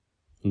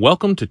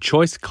Welcome to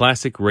Choice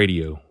Classic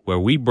Radio, where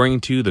we bring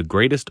to you the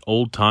greatest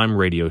old-time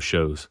radio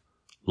shows.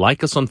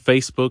 Like us on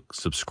Facebook,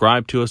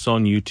 subscribe to us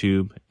on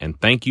YouTube,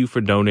 and thank you for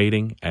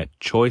donating at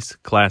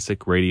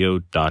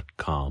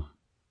choiceclassicradio.com.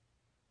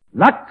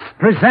 Lux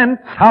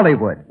presents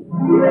Hollywood.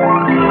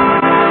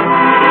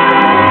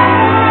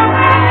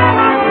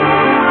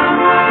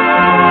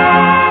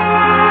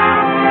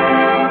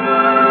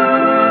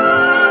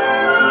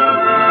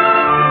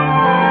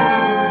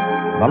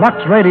 The Lux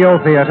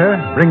Radio Theater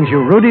brings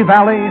you Rudy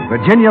Valley,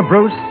 Virginia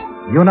Bruce,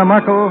 Una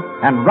Merkel,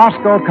 and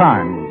Roscoe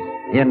Carnes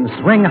in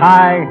Swing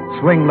High,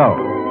 Swing Low.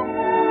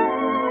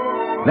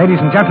 Ladies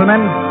and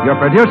gentlemen, your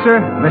producer,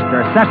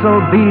 Mr.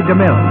 Cecil B.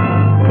 DeMille.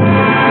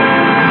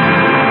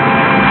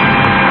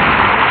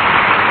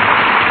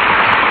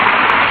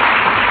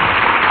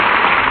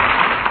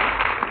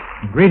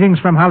 Greetings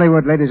from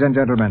Hollywood, ladies and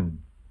gentlemen.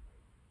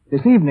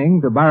 This evening,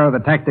 to borrow the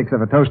tactics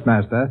of a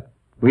Toastmaster,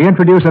 we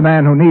introduce a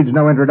man who needs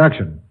no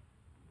introduction.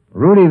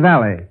 Rudy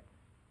Valley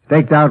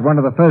staked out one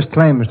of the first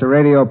claims to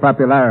radio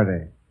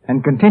popularity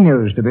and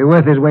continues to be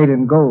worth his weight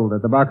in gold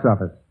at the box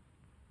office.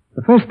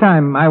 The first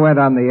time I went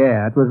on the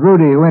air, it was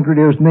Rudy who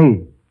introduced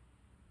me.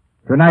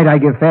 Tonight I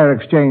give fair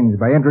exchange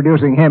by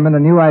introducing him in a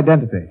new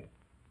identity.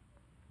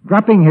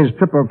 Dropping his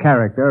triple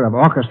character of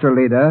orchestra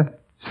leader,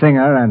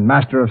 singer, and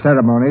master of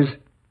ceremonies,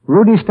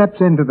 Rudy steps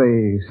into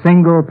the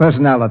single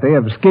personality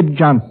of Skid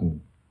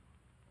Johnson,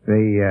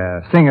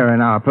 the singer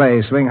in our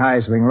play Swing High,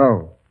 Swing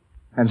Low.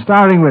 And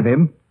starring with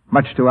him,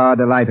 much to our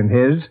delight and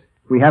his,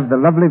 we have the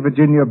lovely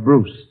Virginia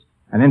Bruce,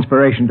 an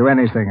inspiration to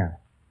any singer.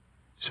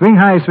 Swing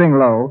High, Swing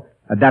Low,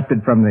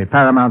 adapted from the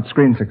Paramount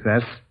screen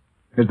success,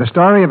 is the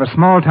story of a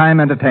small-time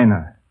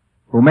entertainer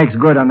who makes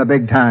good on the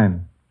big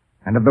time,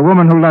 and of the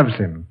woman who loves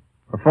him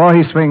before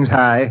he swings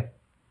high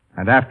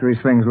and after he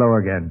swings low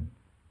again.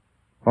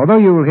 Although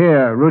you will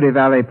hear Rudy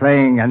Valley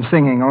playing and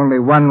singing only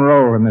one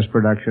role in this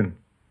production,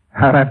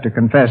 I'll have to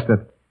confess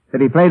that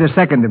he played a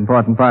second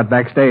important part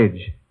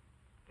backstage.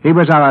 He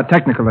was our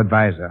technical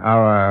advisor,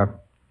 our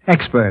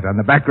expert on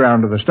the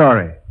background of the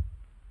story.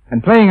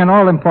 And playing an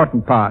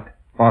all-important part,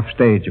 off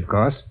stage, of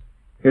course,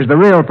 is the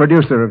real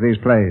producer of these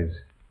plays,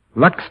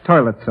 Lux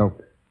Toilet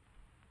Soap.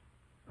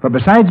 For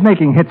besides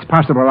making hits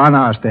possible on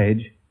our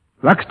stage,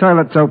 Lux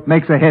Toilet Soap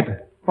makes a hit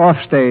off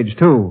stage,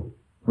 too,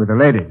 with the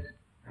ladies,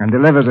 and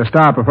delivers a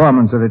star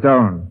performance of its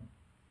own.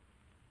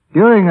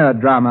 During a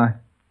drama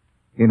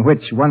in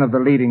which one of the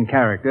leading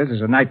characters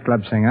is a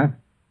nightclub singer,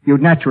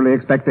 you'd naturally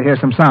expect to hear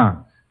some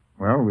songs.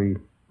 Well,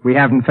 we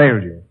haven't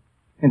failed you.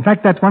 In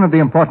fact, that's one of the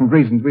important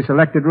reasons we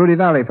selected Rudy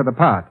Valley for the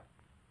part.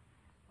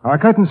 Our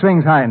curtain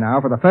swings high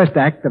now for the first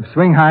act of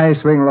Swing High,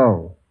 Swing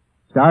Low,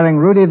 starring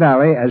Rudy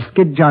Valley as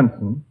Skid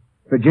Johnson,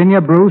 Virginia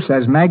Bruce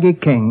as Maggie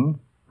King,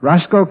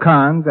 Roscoe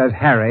Carnes as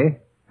Harry,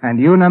 and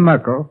Una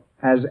Merkel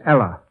as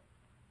Ella.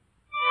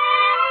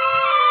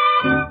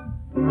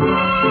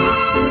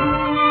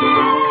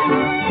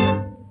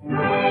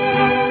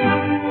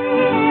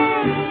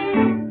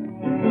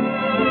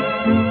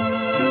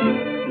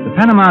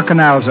 Panama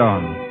Canal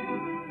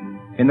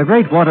Zone. In the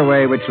great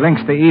waterway which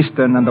links the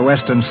eastern and the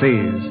western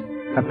seas,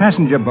 a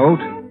passenger boat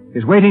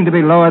is waiting to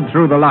be lowered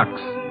through the locks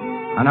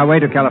on her way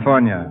to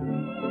California.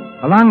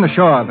 Along the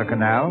shore of the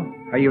canal,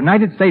 a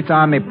United States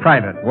Army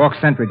private walks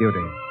sentry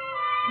duty.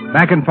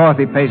 Back and forth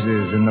he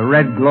paces in the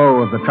red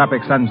glow of the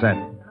tropic sunset.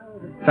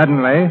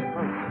 Suddenly,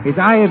 his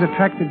eye is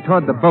attracted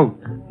toward the boat,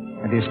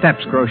 and his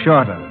steps grow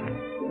shorter,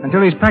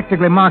 until he's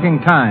practically marking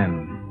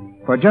time,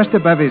 for just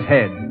above his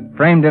head,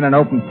 framed in an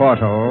open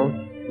porthole,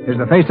 is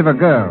the face of a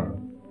girl.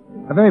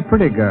 A very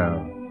pretty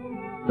girl.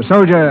 The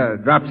soldier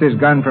drops his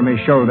gun from his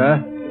shoulder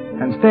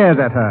and stares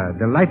at her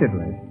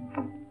delightedly.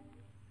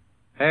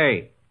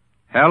 Hey,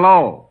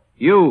 hello,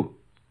 you,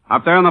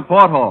 up there in the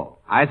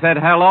porthole. I said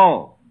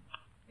hello.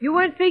 You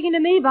weren't speaking to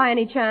me by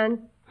any chance.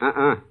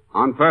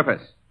 On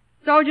purpose.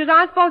 Soldiers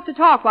aren't supposed to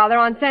talk while they're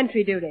on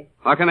sentry duty.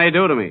 What can they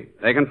do to me?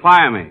 They can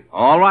fire me.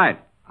 All right.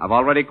 I've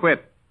already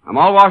quit. I'm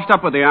all washed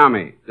up with the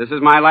Army. This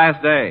is my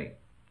last day.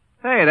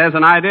 Hey, there's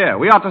an idea.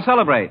 We ought to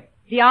celebrate.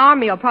 The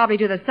Army will probably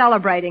do the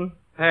celebrating.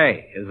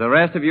 Hey, is the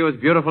rest of you as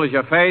beautiful as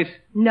your face?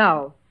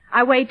 No.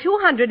 I weigh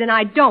 200 and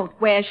I don't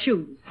wear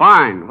shoes.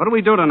 Fine. What do we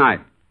do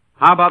tonight?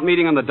 How about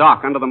meeting on the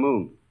dock under the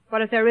moon?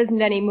 What if there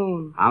isn't any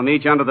moon? I'll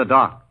meet you under the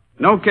dock.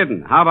 No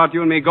kidding. How about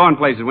you and me going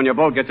places when your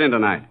boat gets in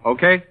tonight,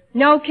 okay?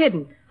 No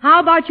kidding. How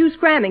about you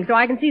scramming so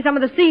I can see some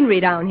of the scenery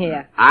down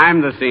here?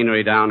 I'm the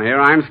scenery down here.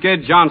 I'm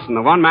Skid Johnson,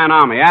 the one-man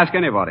army. Ask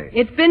anybody.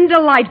 It's been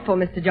delightful,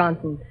 Mr.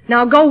 Johnson.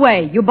 Now go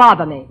away. You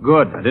bother me.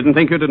 Good. I didn't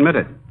think you'd admit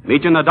it.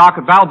 Meet you in the dock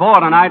at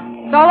Balboa tonight.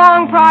 So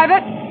long,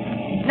 Private.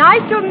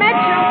 Nice to have met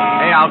you.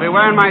 Hey, I'll be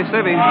wearing my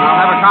civvy. I'll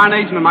have a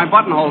carnation in my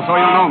buttonhole so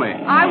you'll know me.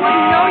 I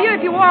wouldn't know you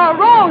if you wore a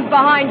rose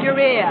behind your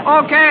ear.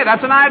 Okay,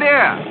 that's an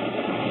idea.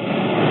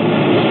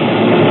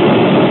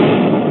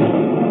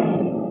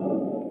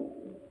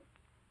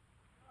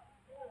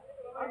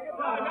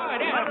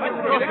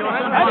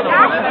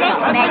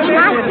 Maggie,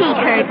 my feet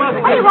hurt.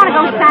 What do you want to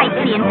go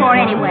sightseeing for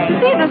anyway?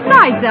 See the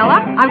sights. nights,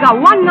 Ella. I've got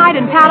one night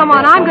in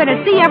Panama, and I'm going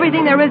to see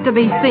everything there is to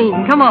be seen.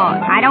 Come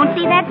on. I don't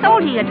see that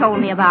soldier you told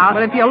me about.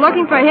 But if you're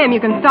looking for him, you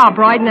can stop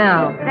right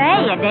now.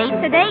 Say, a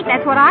date's a date.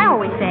 That's what I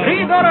always say.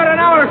 $3 an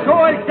hour, so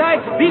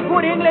outside. Speak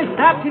good English,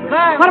 taxi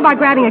cab. What about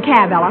grabbing a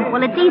cab, Ella?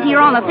 Well, it's easier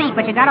on the feet,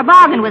 but you got to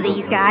bargain with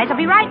these guys. I'll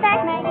be right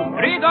back, Maggie.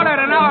 $3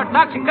 an hour,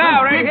 taxi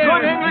cab, right here.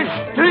 Good English.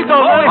 $3.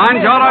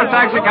 $1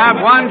 taxi cab,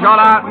 $1.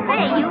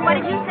 Hey, you, what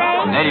did you say?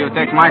 Hey, you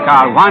take my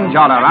car, $1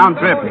 round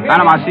trip,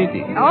 Panama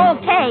City.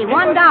 Okay,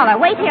 $1.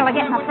 Wait till I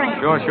get my friend.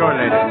 Sure,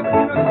 lady.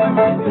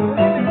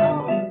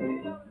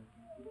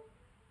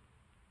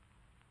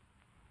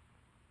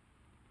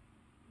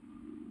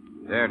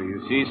 There, do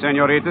you see,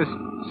 senoritas?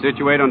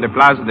 Situated on the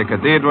Plaza de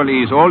Cathedral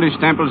is oldest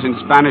temples in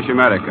Spanish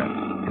America,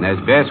 and as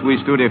best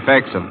withstood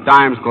effects of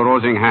time's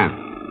corrosing hand.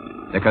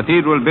 The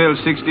cathedral built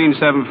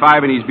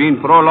 1675, and it's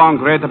been prolonged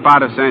greater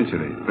part of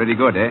century. Pretty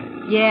good, eh?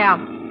 Yeah.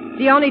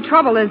 The only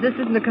trouble is this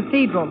isn't a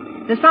cathedral.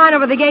 The sign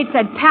over the gate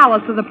said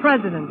Palace of the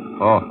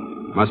President. Oh,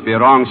 must be a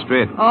wrong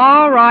street.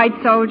 All right,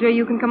 soldier.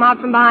 You can come out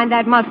from behind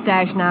that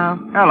mustache now.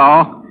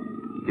 Hello.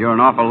 You're an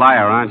awful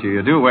liar, aren't you?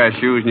 You do wear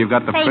shoes, and you've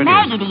got the Hey, prettiest...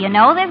 Maggie, do you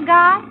know this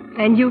guy?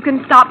 And you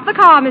can stop the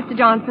car, Mr.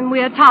 Johnson.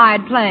 We're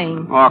tired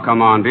playing. Oh,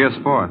 come on, be a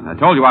sport. I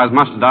told you I was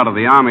mustered out of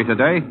the army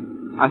today.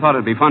 I thought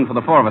it'd be fun for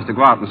the four of us to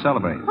go out and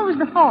celebrate. Who's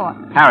the fourth?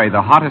 Harry,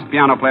 the hottest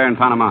piano player in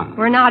Panama.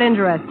 We're not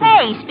interested.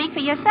 Hey, speak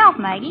for yourself,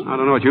 Maggie. I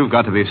don't know what you've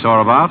got to be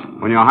sore about.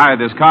 When you hired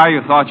this car,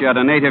 you thought you had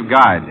a native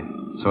guide.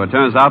 So it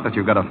turns out that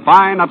you've got a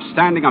fine,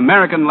 upstanding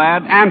American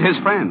lad and his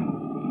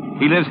friend.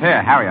 He lives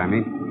here, Harry, I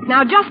mean.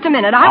 Now, just a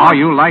minute. Oh,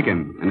 you like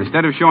him. And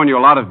instead of showing you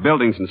a lot of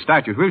buildings and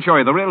statues, we'll show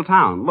you the real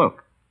town.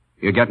 Look,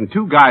 you're getting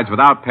 2 guides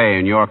without pay,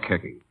 and you're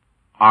kicking.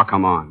 Oh,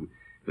 come on.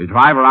 We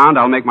drive around,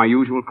 I'll make my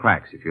usual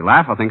cracks. If you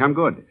laugh, I'll think I'm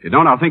good. If you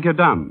don't, I'll think you're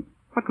dumb.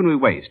 What can we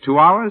waste? 2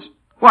 hours?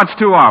 What's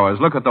 2 hours?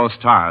 Look at those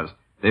stars.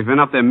 They've been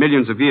up there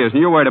millions of years,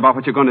 and you're worried about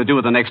what you're going to do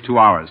with the next 2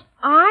 hours.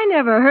 I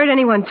never heard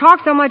anyone talk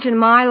so much in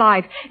my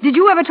life. Did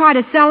you ever try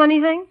to sell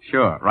anything?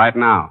 Sure, right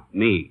now.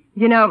 Me.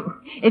 You know,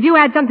 if you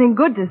had something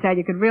good to sell,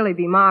 you could really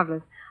be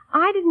marvelous.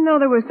 I didn't know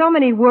there were so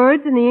many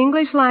words in the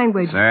English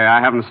language. Say,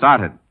 I haven't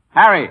started.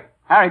 Harry,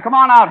 come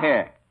on out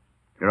here.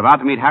 You're about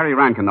to meet Harry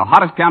Rankin, the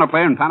hottest piano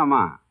player in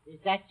Panama. Is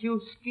that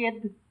you,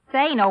 Skid?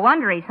 Say, no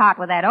wonder he's hot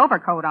with that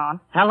overcoat on.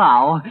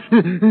 Hello.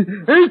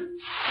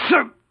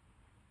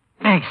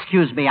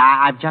 Excuse me,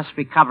 I'm just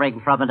recovering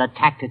from an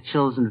attack of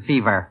chills and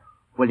fever.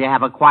 Will you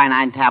have a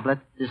quinine tablet?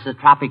 This is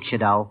tropics, you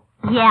know.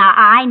 Yeah,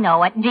 I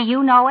know it. Do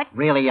you know it?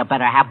 Really, you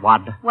better have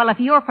one. Well, if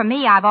you're for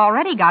me, I've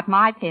already got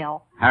my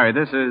pill. Harry,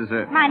 this is,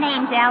 My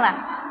name's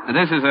Ella.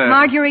 This is,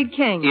 Marguerite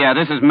King. Yeah,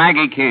 this is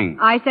Maggie King.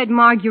 I said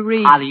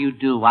Marguerite. How do you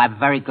do? I'm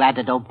very glad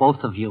to know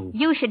both of you.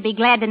 You should be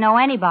glad to know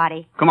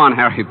anybody. Come on,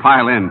 Harry,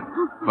 pile in.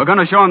 We're going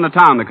to show him the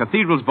town, the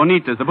cathedrals,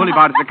 bonitas, the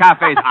boulevards, the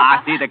cafes.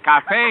 Ah, see, the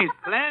cafes,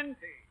 plenty.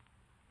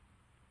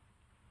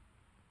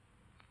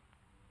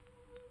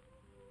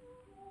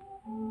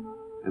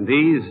 And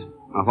these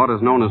are what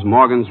is known as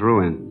Morgan's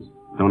Ruins.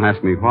 Don't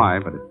ask me why,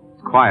 but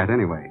it's quiet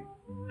anyway.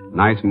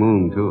 Nice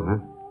moon, too, huh?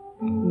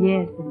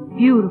 Yes, a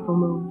beautiful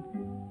moon.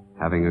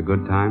 Having a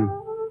good time?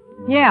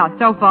 Yeah,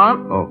 so far.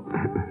 Oh.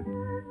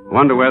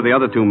 Wonder where the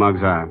other 2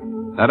 mugs are.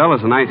 That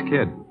Ella's a nice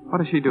kid. What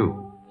does she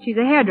do? She's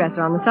a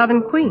hairdresser on the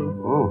Southern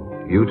Queen. Oh,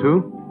 you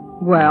too?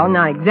 Well,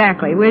 not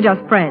exactly. We're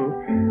just friends.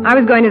 I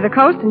was going to the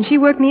coast, and she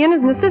worked me in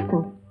as an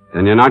assistant.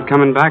 Then you're not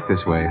coming back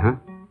this way, huh?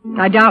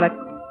 I doubt it.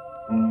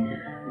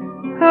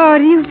 Oh,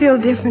 do you feel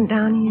different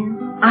down here?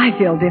 I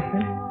feel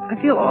different.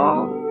 I feel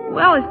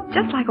well, it's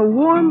just like a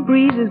warm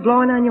breeze is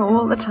blowing on you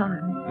all the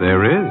time.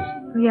 There is.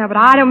 Yeah, but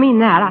I don't mean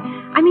that.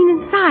 I mean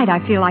inside I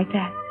feel like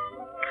that.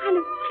 Kind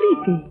of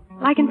sleepy,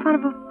 like in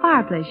front of a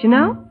fireplace, you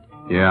know?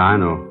 Yeah, I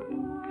know.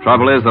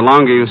 Trouble is, the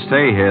longer you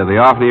stay here, the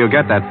oftener you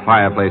get that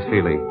fireplace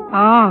feeling.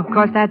 Oh, of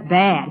course, that's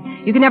bad.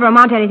 You could never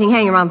amount to anything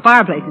hanging around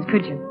fireplaces,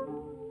 could you?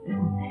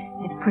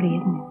 It's pretty,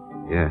 isn't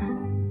it? Yes.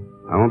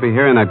 I won't be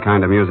hearing that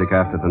kind of music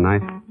after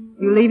tonight.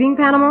 You leaving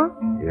Panama?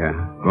 Yeah,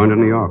 going to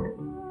New York.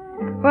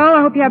 Well,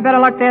 I hope you have better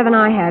luck there than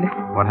I had.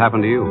 What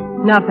happened to you?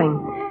 Nothing.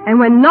 And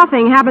when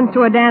nothing happens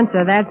to a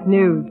dancer, that's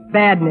news.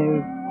 Bad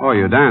news. Oh,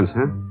 you dance,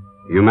 huh?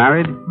 You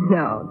married?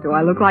 No. Do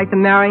I look like the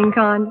marrying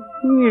kind?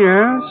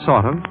 Yeah,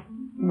 sort of.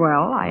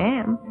 Well, I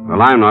am.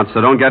 Well, I'm not,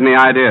 so don't get any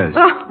ideas.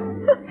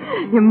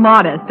 Oh, you're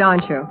modest,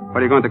 aren't you? What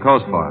are you going to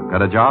coast for?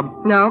 Got a job?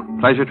 No.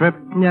 Pleasure trip?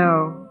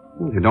 No.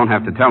 You don't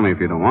have to tell me if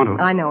you don't want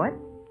to. I know it.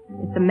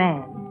 It's a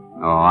man.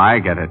 Oh, I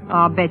get it.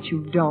 I'll bet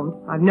you don't.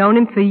 I've known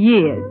him for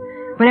years.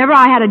 Whenever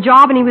I had a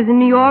job and he was in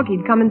New York,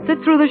 he'd come and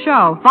sit through the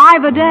show.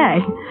 5 a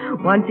day.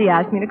 Once he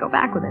asked me to go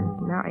back with him.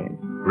 Marry him.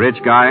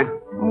 Rich guy?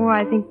 Oh,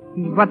 I think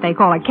he's what they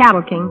call a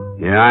cattle king.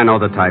 Yeah, I know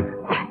the type.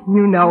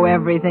 You know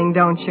everything,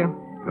 don't you?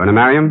 Going to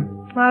marry him?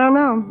 I don't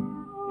know.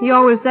 He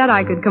always said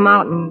I could come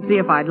out and see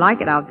if I'd like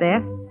it out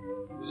there.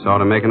 Sort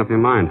of making up your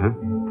mind, huh?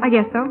 I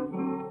guess so.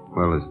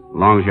 Well, as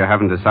long as you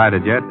haven't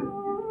decided yet,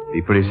 it'd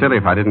be pretty silly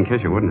if I didn't kiss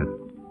you, wouldn't it?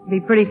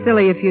 It'd be pretty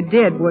silly if you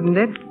did, wouldn't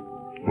it?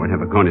 We're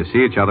never going to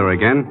see each other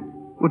again.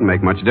 Wouldn't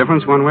make much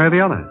difference one way or the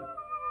other.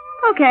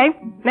 Okay.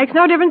 Makes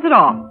no difference at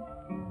all.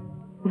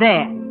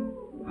 There.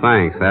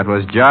 Thanks. That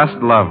was just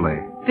lovely.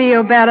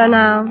 Feel better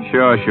now?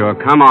 Sure.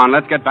 Come on,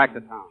 let's get back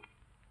to town.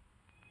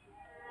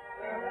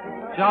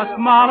 Just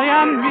Molly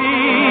and me,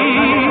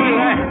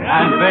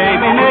 and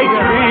baby makes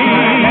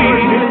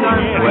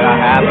three. We're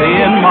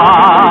happy in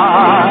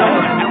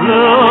my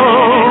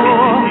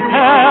blue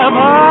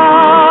heaven.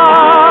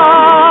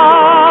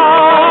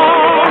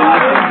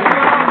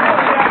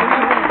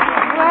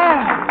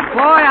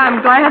 Boy,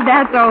 I'm glad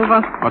that's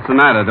over. What's the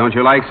matter? Don't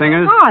you like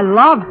singers? Oh, I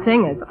love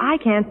singers. I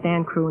can't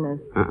stand crooners.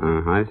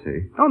 I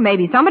see. Oh,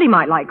 maybe somebody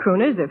might like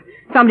crooners if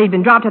somebody had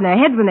been dropped on their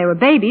heads when they were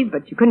babies,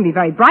 but you couldn't be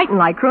very bright and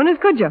like crooners,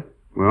 could you?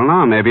 Well,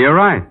 no, maybe you're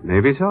right.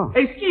 Maybe so.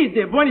 Hey, Skid,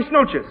 buenas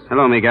noches.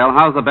 Hello, Miguel.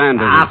 How's the band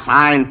business?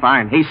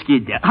 Fine. Hey,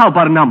 Skid, how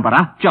about a number,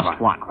 huh? Just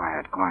one.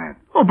 Quiet.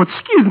 Oh, but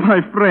Skid,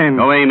 my friend.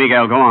 Go away,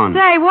 Miguel. Go on.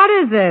 Say, what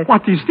is this?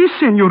 What is this,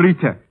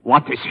 senorita?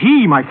 What is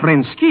he, my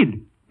friend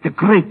Skid? The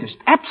greatest,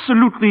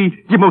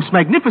 absolutely the most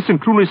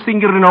magnificent crooner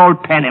singer in all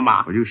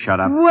Panama. Will you shut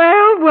up?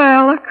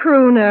 Well, a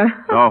crooner.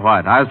 So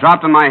what? I was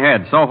dropped on my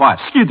head. So what?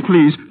 Skid,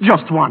 please,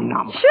 just one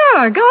number.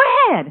 Sure, go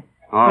ahead.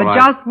 All but right.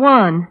 just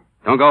one.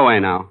 Don't go away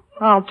now.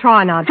 I'll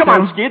try not Come to.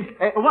 on, Skid.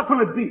 What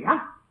will it be, huh?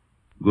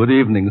 Good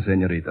evening,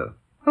 senorita.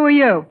 Who are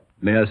you?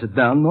 May I sit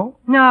down, no?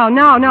 No.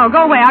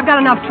 Go away. I've got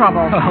enough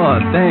trouble. Oh,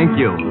 thank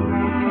you.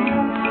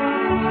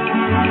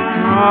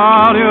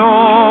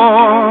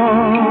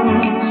 Adios.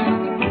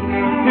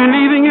 In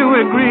leaving you,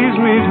 it grieves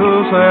me to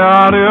say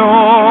adios.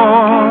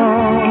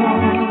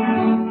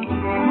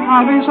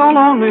 I'll be so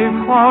lonely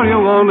for you,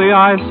 only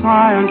I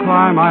sigh and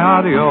cry my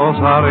adios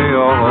to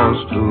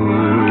you.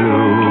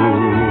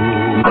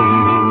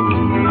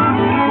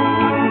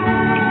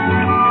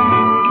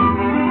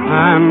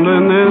 And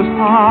in this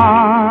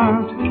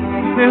heart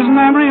is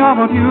memory of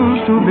what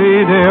used to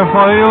be, dear,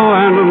 for you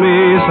and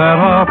me set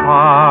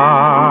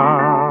apart.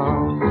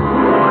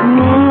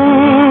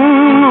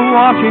 Moon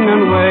watching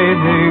and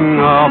waiting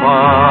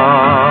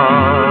above.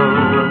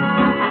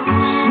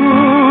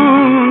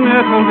 Soon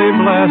it will be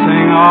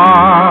blessing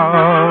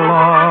our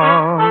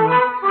love.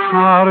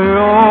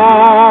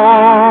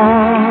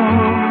 Adios.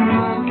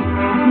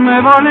 Me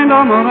va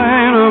lindo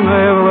moreno,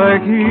 me va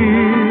aquí.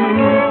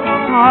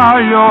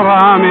 Ay,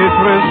 llora mi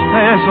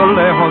tristeza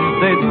lejos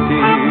de ti.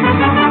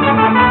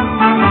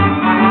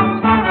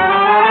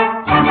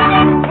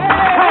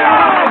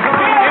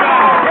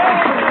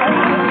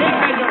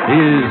 He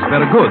is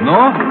very good,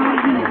 no?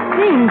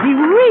 He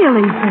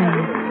really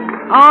sings.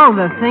 All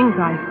the things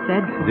I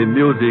said to him. The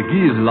music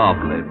is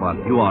lovely, but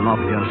you are not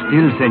here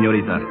still,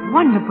 senorita.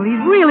 Wonderful.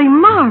 He's really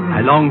marvelous.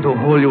 I long to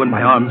hold you in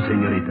my arms,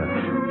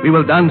 senorita. We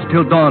will dance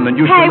till dawn, and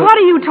you Hey, shall... what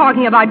are you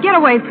talking about? Get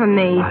away from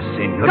me.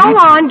 senorita. Go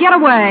on, get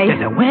away.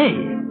 Get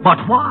away?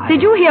 But why?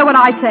 Did you hear what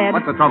I said?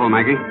 What's the trouble,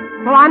 Maggie?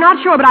 Well, I'm not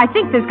sure, but I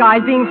think this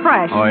guy's being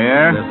fresh. Oh,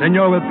 yeah? The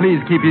senor will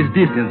please keep his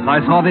distance. I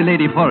saw the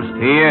lady first.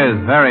 He is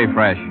very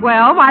fresh.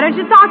 Well, why don't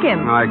you sock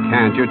him? I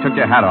can't. You took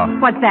your hat off.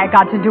 What's that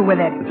got to do with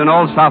it? It's an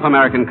old South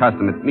American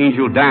custom. It means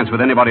you'll dance with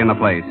anybody in the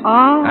place.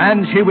 Oh.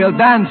 And she will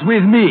dance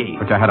with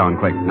me. Put your hat on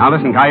quick. Now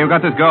listen, Guy, you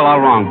got this girl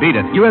all wrong. Beat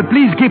it. You will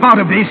please keep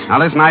out of this.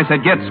 Now listen, I said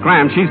get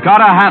scrammed. She's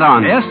got a hat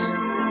on. Yes?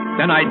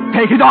 Then I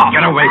take it off.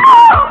 Get away.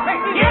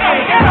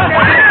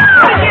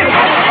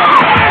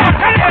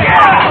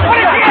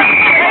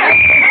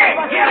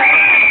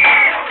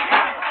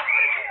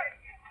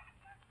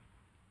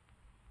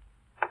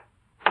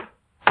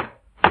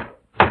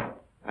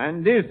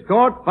 And this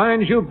court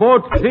finds you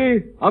both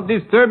guilty of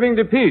disturbing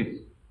the peace.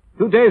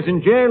 2 days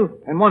in jail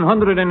and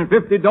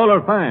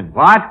 $150 fine.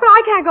 What? But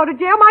I can't go to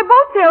jail. My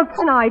boat sails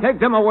tonight. Take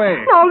them away.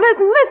 No,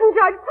 listen,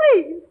 Judge,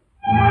 please.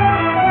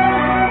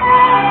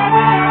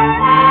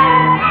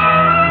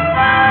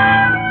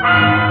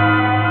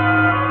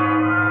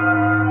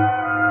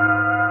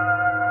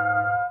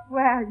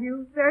 Well,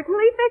 you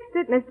certainly fixed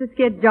it, Mr.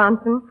 Skid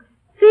Johnson.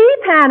 See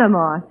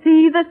Panama.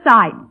 See the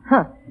sights.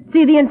 Huh.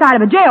 See the inside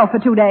of a jail for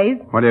 2 days.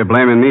 What are you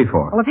blaming me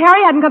for? Well, if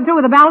Harry hadn't come through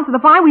with the balance of the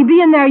fine, we'd be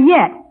in there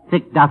yet.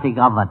 Think nothing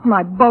of it.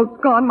 My boat's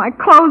gone. My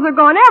clothes are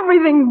gone.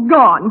 Everything's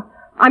gone.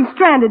 I'm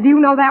stranded. Do you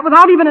know that?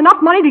 Without even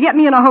enough money to get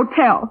me in a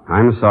hotel.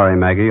 I'm sorry,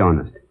 Maggie,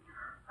 honest.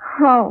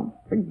 Oh,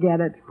 forget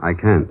it. I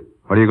can't.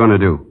 What are you going to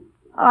do?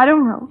 I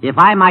don't know. If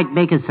I might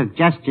make a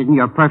suggestion,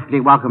 you're perfectly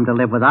welcome to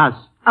live with us.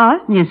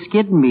 Us? You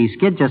Skid and me.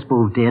 Skid just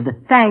moved in.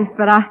 Thanks,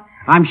 but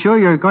I'm sure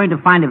you're going to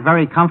find it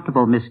very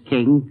comfortable, Miss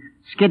King.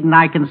 Skid and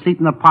I can sleep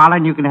in the parlor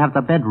and you can have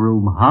the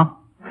bedroom, huh?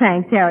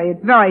 Thanks, Harry.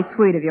 It's very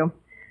sweet of you.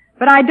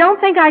 But I don't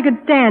think I could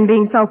stand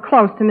being so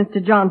close to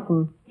Mr.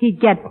 Johnson. He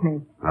gets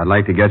me. I'd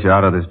like to get you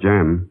out of this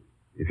jam.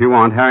 If you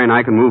want, Harry and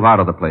I can move out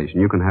of the place,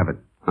 and you can have it.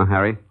 Huh,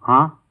 Harry?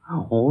 Huh?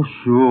 Oh,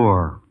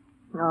 sure.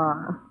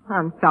 Oh,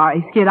 I'm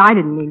sorry, Skid. I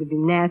didn't mean to be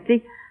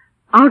nasty.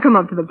 I'll come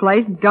up to the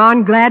place,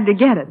 darn glad to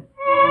get it.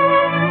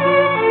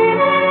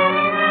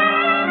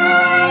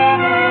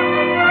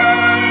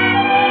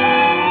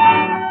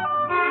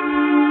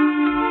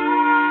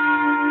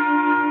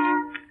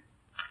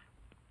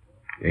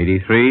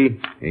 $83,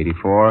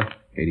 $84,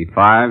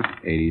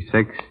 $85,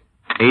 $86,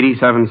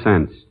 87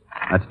 cents.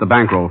 That's the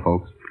bankroll,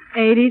 folks.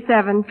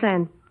 87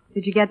 cents.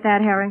 Did you get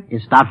that, Harry?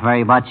 It's not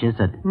very much, is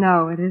it?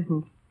 No, it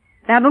isn't.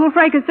 That little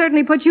fracas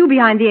certainly put you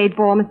behind the 8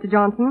 ball, Mr.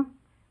 Johnson.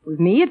 With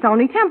me, it's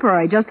only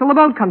temporary, just till the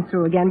boat comes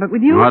through again. But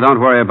with you... Well, don't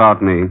worry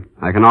about me.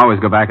 I can always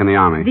go back in the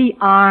Army. The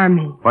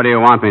Army. What do you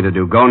want me to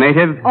do, go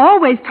native?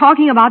 Always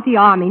talking about the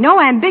Army. No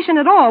ambition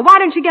at all. Why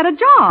don't you get a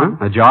job?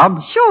 Huh? A job?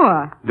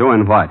 Sure.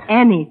 Doing what?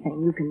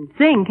 Anything. You can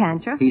sing,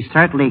 can't you? He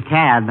certainly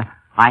can.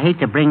 I hate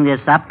to bring this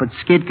up, but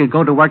Skid could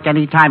go to work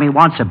any time he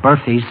wants at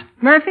Murphy's.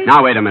 Murphy?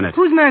 Now, wait a minute.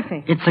 Who's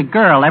Murphy? It's a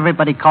girl.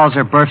 Everybody calls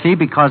her Berthy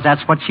because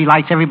that's what she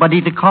likes everybody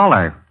to call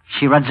her.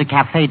 She runs a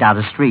cafe down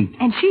the street.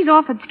 And she's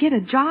offered Skid a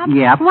job?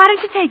 Yep. Why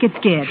don't you take it,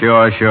 Skid?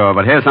 Sure.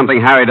 But here's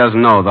something Harry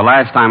doesn't know. The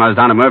last time I was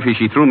down at Murphy,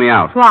 she threw me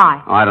out.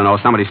 Why? Oh, I don't know.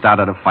 Somebody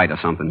started a fight or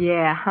something.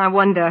 Yeah, I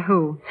wonder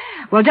who.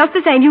 Well, just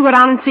the same, you go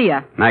down and see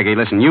her. Maggie,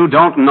 listen, you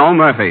don't know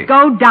Murphy.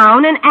 Go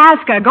down and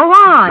ask her. Go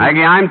on.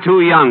 Maggie, I'm too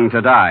young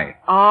to die.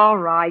 All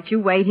right, you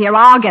wait here.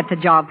 I'll get the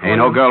job for you. Ain't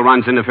no girl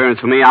runs interference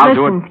for me. I'll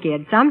do it. Listen,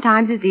 Skid,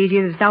 sometimes it's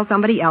easier to tell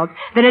somebody else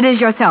than it is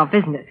yourself,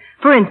 isn't it?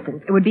 For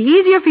instance, it would be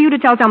easier for you to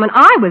tell someone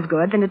I was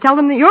good than to tell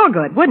them that you're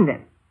good, wouldn't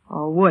it?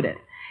 Or would it?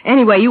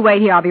 Anyway, you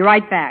wait here. I'll be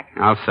right back.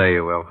 I'll say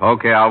you will.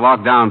 Okay, I'll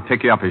walk down and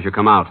pick you up as you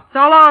come out. So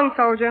long,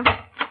 soldier.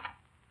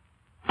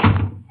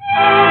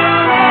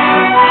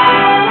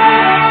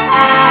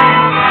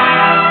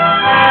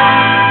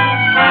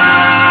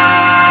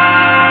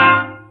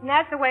 And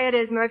that's the way it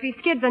is, Murphy.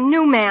 Skid's a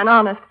new man,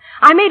 honest.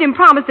 I made him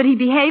promise that he'd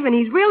behave, and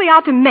he's really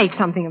out to make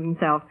something of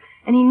himself.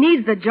 And he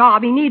needs the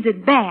job. He needs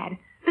it bad.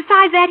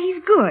 Besides that,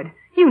 he's good.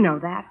 You know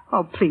that.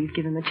 Oh, please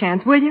give him a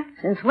chance, will you?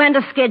 Since when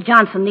does Skid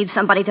Johnson need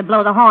somebody to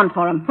blow the horn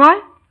for him?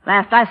 What?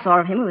 Last I saw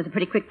of him, he was a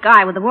pretty quick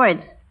guy with the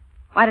words.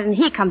 Why didn't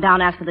he come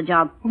down and ask for the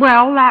job?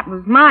 Well, that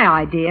was my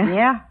idea.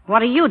 Yeah? What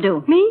do you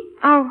do? Me?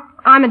 Oh,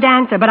 I'm a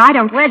dancer, but I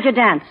don't... Where'd you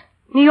dance?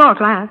 New York,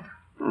 last.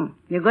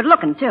 You're good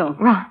looking, too.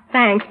 Well,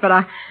 thanks, but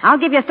I'll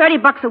give you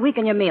 $30 a week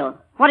in your meal.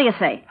 What do you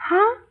say?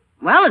 Huh?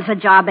 Well, it's a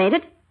job, ain't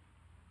it?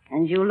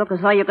 And you look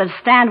as though you could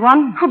stand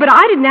one. Oh, but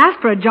I didn't ask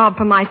for a job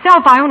for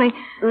myself. I only...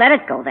 Let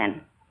it go,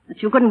 then.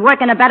 But you couldn't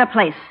work in a better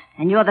place.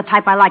 And you're the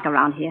type I like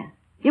around here.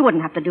 You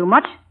wouldn't have to do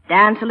much.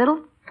 Dance a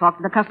little. Talk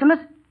to the customers.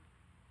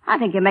 I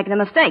think you're making a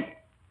mistake.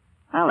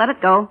 Well, let it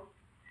go.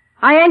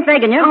 I ain't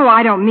begging you. Oh,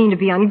 I don't mean to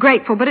be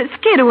ungrateful, but it's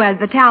Skid who has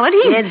the talent.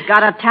 Kid's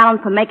got a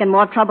talent for making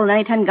more trouble than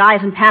any 10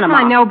 guys in Panama.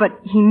 I know, but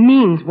he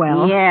means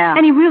well. Yeah.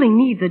 And he really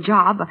needs a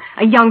job.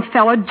 A young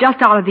fellow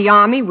just out of the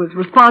Army with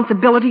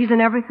responsibilities and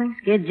everything.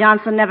 Skid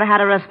Johnson never had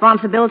a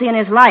responsibility in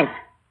his life.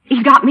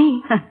 He's got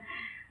me.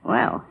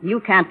 Well, you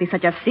can't be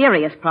such a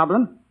serious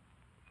problem.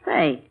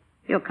 Say,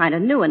 you're kind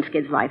of new in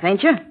Skid's life,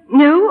 ain't you?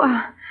 New?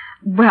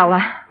 Well,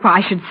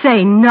 I should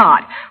say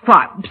not.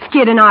 Why,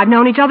 Skid and I have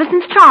known each other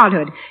since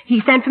childhood. He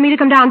sent for me to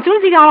come down as soon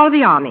as he got out of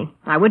the Army.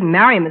 I wouldn't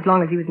marry him as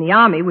long as he was in the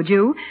Army, would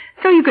you?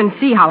 So you can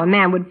see how a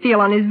man would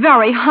feel on his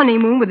very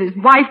honeymoon with his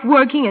wife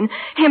working and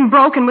him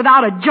broken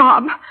without a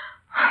job.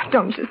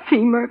 Don't you see,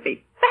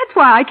 Murphy? That's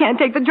why I can't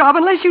take the job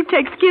unless you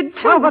take Skid,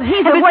 too. Well, but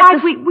he's and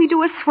besides, we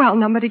do a swell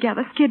number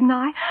together, Skid and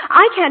I.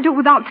 I can't do it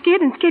without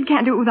Skid, and Skid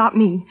can't do it without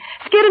me.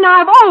 Skid and I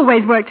have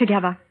always worked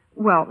together.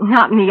 Well,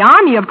 not in the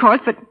Army, of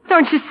course, but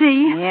don't you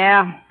see?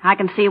 Yeah, I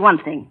can see one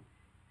thing.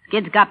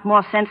 Skid's got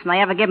more sense than I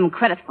ever give him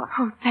credit for.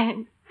 Oh,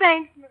 thanks.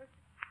 Thanks, Murphy.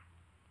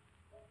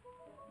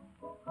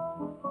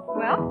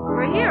 Well,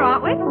 we're here,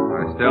 aren't we?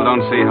 I still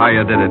don't see how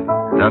you did it.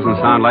 Doesn't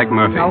sound like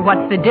Murphy. Oh,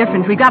 what's the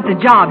difference? We got the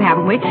job,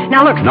 haven't we?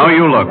 Now, look, Skid. No,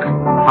 you look.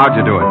 How'd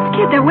you do it?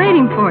 Skid, they're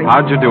waiting for you.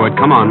 How'd you do it?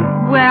 Come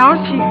on. Well,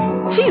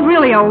 she's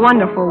really a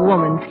wonderful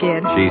woman,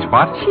 Skid. She's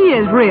what? She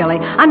is, really.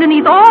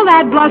 Underneath all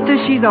that bluster,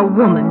 she's a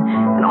woman.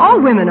 And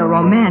all women are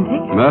romantic.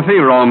 Murphy,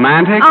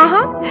 romantic?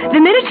 Uh-huh. The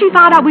minute she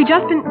found out we'd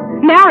just been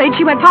married,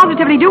 she went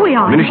positively dewy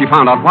on The minute she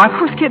found out what?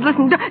 Oh, Skid,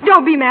 listen,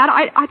 don't be mad.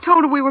 I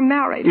told her we were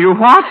married. You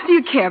what? Do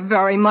you care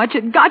very much?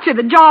 It got you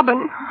the job,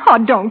 and... Oh,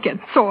 don't get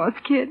sore,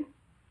 Skid.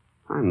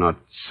 I'm not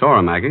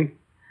sore, Maggie.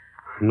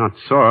 I'm not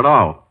sore at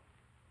all.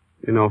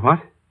 You know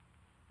what?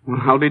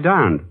 Well, I'll be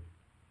darned.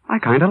 I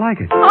kind of like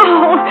it.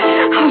 Oh,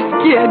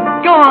 Skid.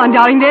 Go on,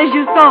 darling. There's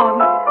your song.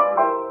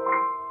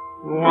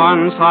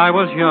 Once I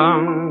was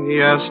young,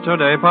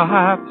 yesterday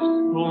perhaps,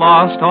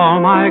 lost all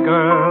my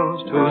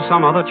girls to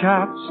some other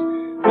chaps.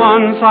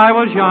 Once I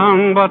was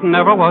young, but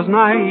never was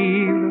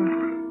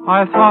naive.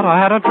 I thought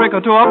I had a trick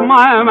or two up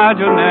my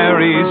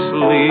imaginary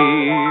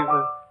sleeve.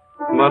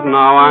 But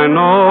now I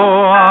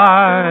know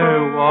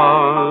I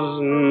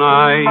was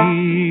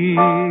naive.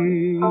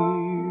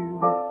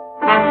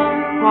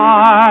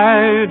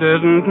 I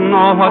didn't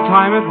know what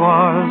time it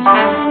was,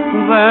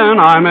 then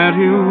I met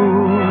you.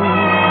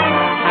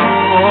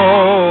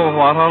 Oh,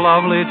 what a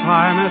lovely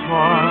time it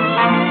was,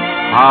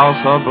 how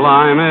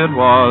sublime it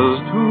was,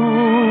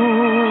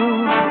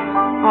 too.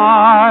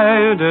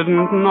 I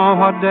didn't know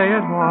what day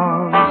it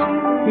was,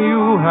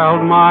 you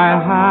held my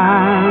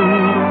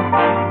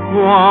hand.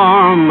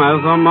 Warm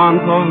as the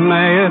month of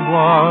May it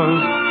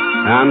was,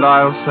 and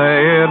I'll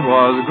say it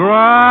was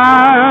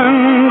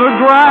grand,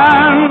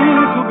 grand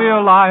to be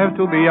alive,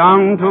 to be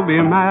young, to be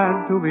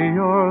mad, to be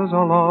yours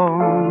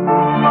alone.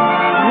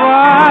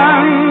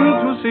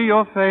 When to see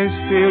your face,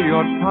 feel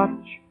your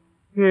touch,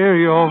 hear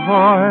your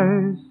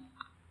voice,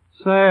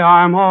 say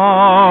I'm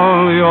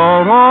all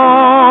your own.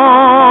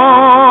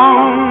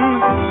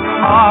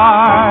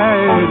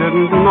 I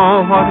didn't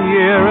know what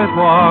year it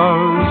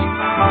was.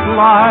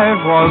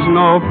 Life was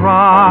no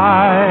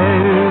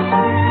prize.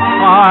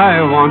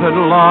 I wanted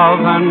love,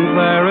 and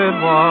there it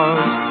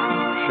was,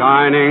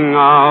 shining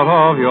out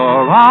of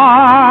your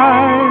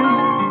eyes.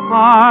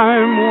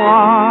 I'm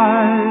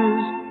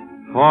wise,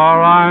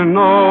 for I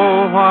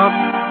know what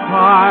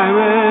time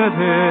it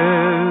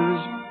is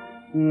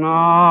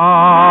now.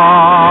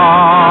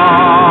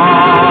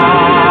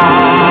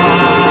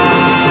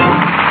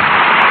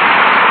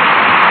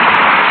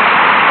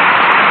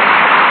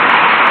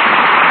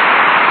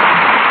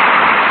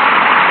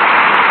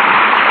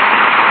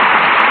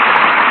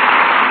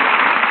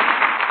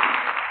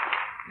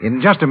 In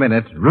just a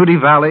minute, Rudy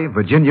Valley,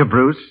 Virginia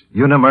Bruce,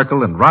 Una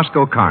Merkel, and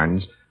Roscoe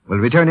Carnes will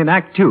return in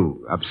Act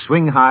Two of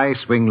Swing High,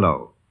 Swing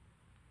Low.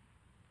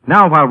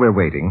 Now, while we're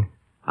waiting,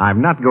 I'm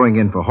not going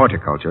in for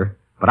horticulture,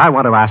 but I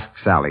want to ask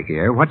Sally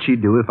here what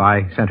she'd do if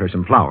I sent her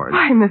some flowers.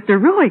 Why, Mr.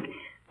 Ruick,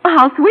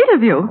 how sweet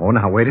of you. Oh,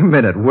 now, wait a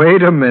minute.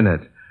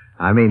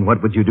 I mean,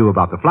 what would you do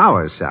about the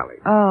flowers, Sally?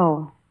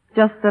 Oh,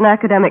 just an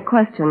academic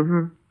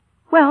question.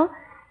 Well,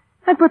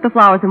 I'd put the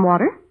flowers in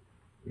water.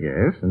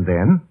 Yes, and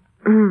then?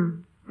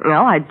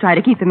 Well, I'd try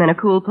to keep them in a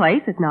cool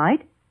place at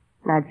night.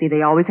 And I'd see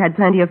they always had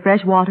plenty of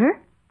fresh water.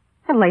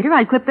 And later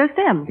I'd clip their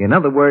stems. In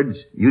other words,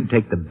 you'd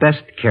take the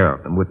best care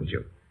of them, wouldn't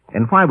you?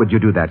 And why would you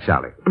do that,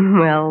 Sally?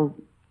 Well,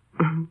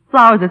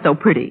 flowers are so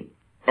pretty.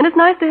 And it's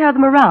nice to have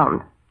them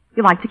around.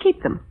 You like to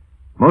keep them.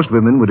 Most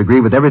women would agree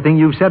with everything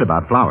you've said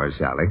about flowers,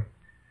 Sally.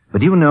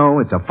 But you know,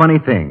 it's a funny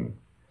thing.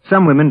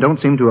 Some women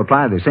don't seem to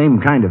apply the same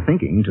kind of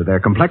thinking to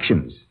their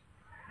complexions.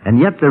 And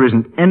yet there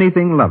isn't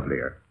anything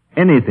lovelier,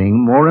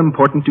 anything more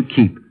important to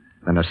keep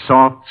than a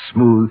soft,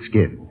 smooth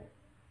skin.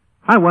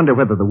 I wonder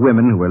whether the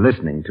women who are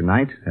listening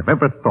tonight have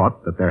ever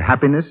thought that their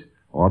happiness,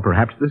 or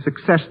perhaps the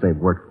success they've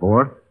worked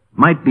for,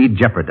 might be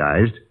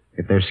jeopardized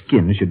if their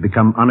skin should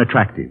become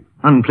unattractive,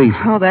 unpleasing.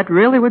 Oh, that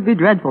really would be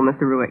dreadful,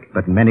 Mr. Ruick.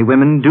 But many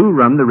women do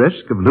run the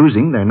risk of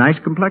losing their nice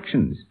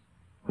complexions.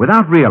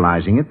 Without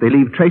realizing it, they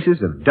leave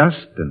traces of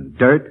dust and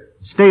dirt,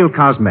 stale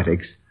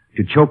cosmetics,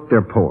 to choke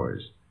their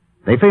pores.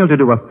 They fail to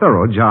do a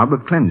thorough job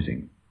of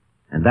cleansing.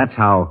 And that's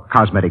how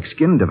cosmetic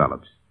skin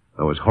develops.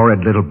 Those horrid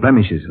little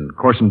blemishes and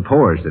coarsened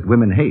pores that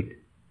women hate.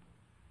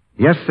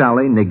 Yes,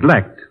 Sally,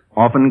 neglect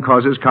often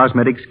causes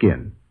cosmetic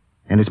skin.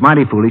 And it's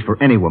mighty foolish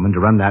for any woman to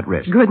run that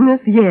risk. Goodness,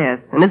 yes.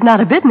 And it's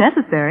not a bit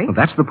necessary. Well,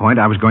 that's the point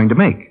I was going to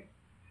make.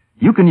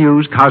 You can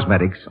use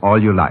cosmetics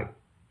all you like,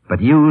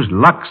 but use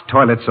Lux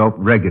toilet soap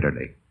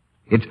regularly.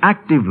 Its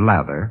active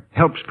lather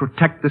helps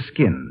protect the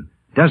skin,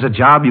 does a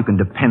job you can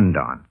depend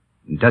on,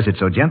 and does it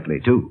so gently,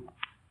 too.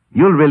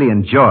 You'll really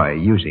enjoy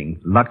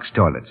using Lux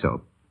toilet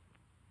soap.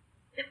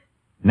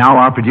 Now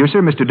our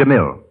producer, Mr.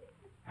 DeMille.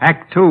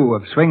 Act Two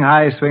of Swing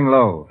High, Swing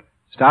Low,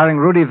 starring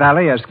Rudy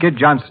Valley as Skid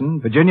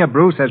Johnson, Virginia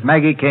Bruce as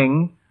Maggie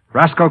King,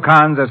 Roscoe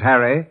Carnes as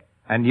Harry,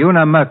 and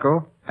Una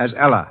Merkel as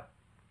Ella.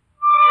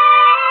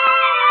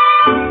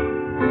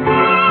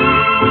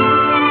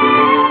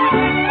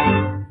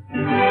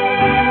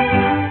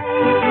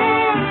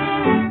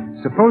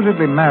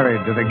 Supposedly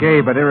married to the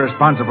gay but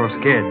irresponsible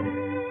Skid,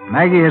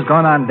 Maggie has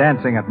gone on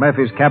dancing at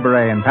Murphy's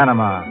Cabaret in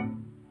Panama.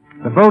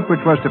 The boat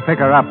which was to pick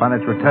her up on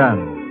its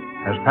return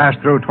has passed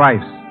through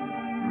twice,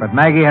 but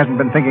Maggie hasn't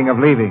been thinking of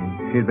leaving.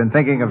 She's been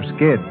thinking of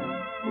Skid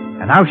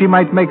and how she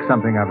might make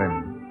something of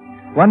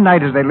him. One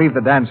night as they leave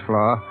the dance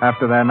floor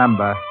after their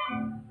number,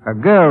 a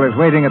girl is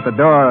waiting at the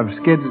door of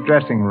Skid's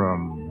dressing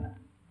room.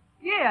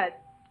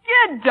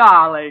 Skid,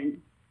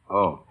 darling.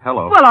 Oh,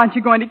 hello. Well, aren't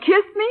you going to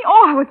kiss me?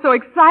 Oh, I was so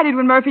excited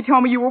when Murphy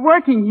told me you were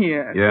working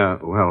here. Yeah,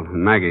 well,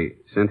 Maggie,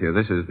 Cynthia,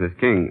 this is Miss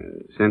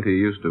King. Cynthia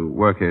used to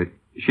work here.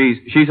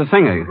 She's a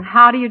singer.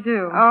 How do you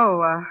do?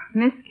 Oh,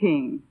 Miss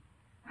King.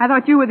 I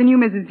thought you were the new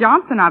Mrs.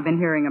 Johnson I've been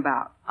hearing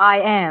about. I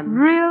am.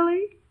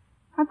 Really?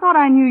 I thought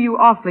I knew you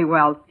awfully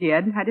well,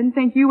 Skid. I didn't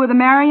think you were the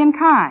marrying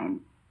kind.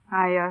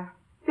 I,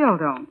 still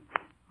don't.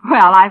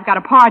 Well, I've got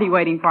a party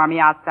waiting for me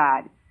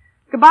outside.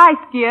 Goodbye,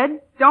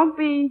 Skid. Don't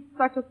be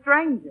such a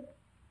stranger.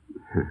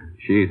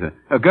 She's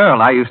a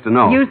girl I used to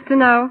know. Used to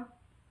know?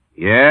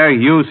 Yeah,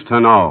 used to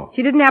know.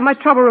 She didn't have much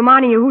trouble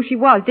reminding you who she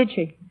was, did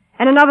she?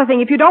 And another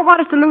thing, if you don't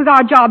want us to lose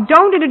our job,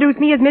 don't introduce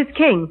me as Miss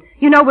King.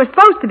 You know we're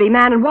supposed to be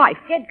man and wife.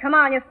 Kid, come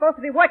on. You're supposed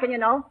to be working, you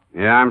know.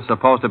 Yeah, I'm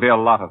supposed to be a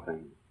lot of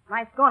things.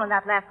 Nice going on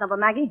that last number,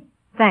 Maggie.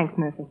 Thanks,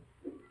 Murphy.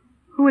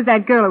 Who was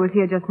that girl who was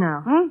here just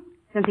now?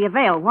 Cynthia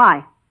Vale.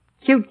 Why?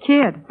 Cute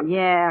kid.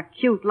 Yeah,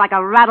 cute like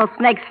a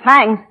rattlesnake's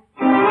fangs.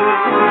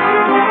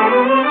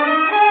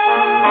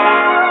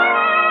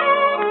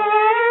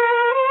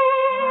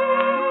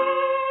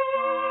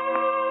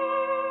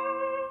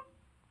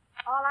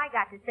 All I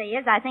got to say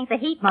is. I think the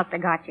heat must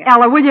have got you.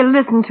 Ella, will you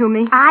listen to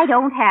me? I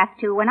don't have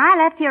to. When I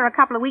left here a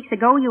couple of weeks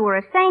ago, you were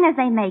as sane as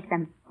they make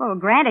them. Well,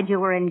 granted, you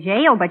were in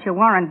jail, but you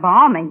weren't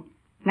balmy.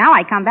 Now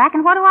I come back,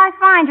 and what do I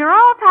find? You're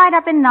all tied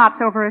up in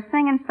knots over a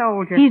singing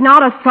soldier. He's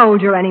not a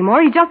soldier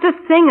anymore. He's just a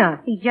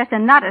singer. He's just a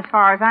nut as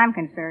far as I'm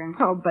concerned.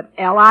 Oh, but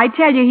Ella, I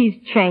tell you,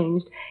 he's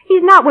changed.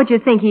 He's not what you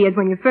think he is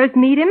when you first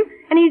meet him,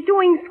 and he's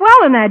doing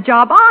swell in that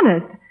job,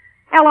 honest.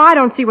 Ella, I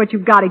don't see what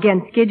you've got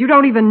against Skid. You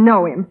don't even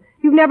know him.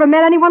 You've never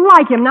met anyone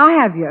like him, now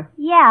have you?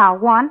 Yeah,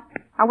 once.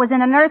 I was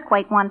in an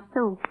earthquake once,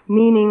 too.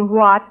 Meaning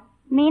what?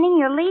 Meaning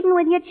you're leading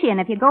with your chin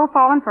if you go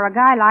falling for a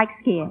guy like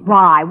Skid.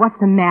 Why? What's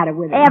the matter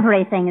with him?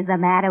 Everything is the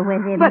matter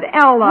with him. But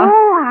Ella...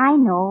 Oh, I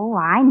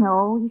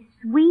know. He's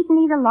sweet and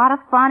he's a lot of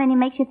fun and he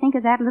makes you think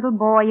of that little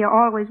boy you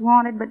always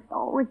wanted, but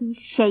oh, he's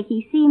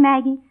shaky. See,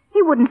 Maggie?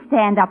 He wouldn't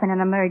stand up in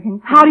an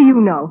emergency. How do you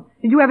know?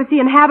 Did you ever see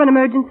him have an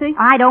emergency?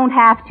 I don't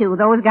have to.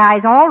 Those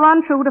guys all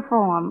run true to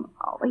form.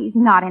 Oh, he's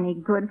not any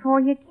good for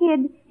you,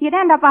 kid. You'd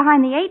end up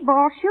behind the 8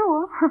 ball,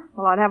 sure.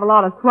 Well, I'd have a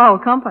lot of swell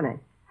company.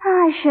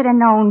 I should have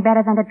known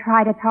better than to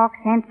try to talk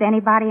sense to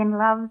anybody in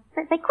love.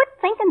 They quit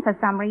thinking for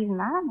some reason.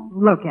 I don't know.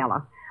 Look,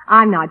 Ella,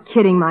 I'm not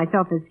kidding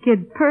myself. This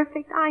kid's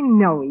perfect. I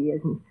know he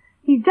isn't.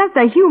 He's just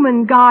a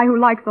human guy who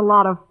likes a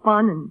lot of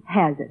fun and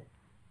has it.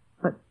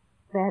 But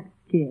that's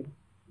Skid,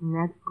 and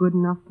that's good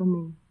enough for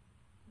me.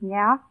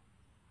 Yeah?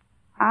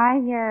 I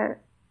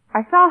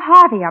saw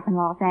Harvey up in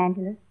Los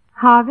Angeles.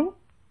 Harvey?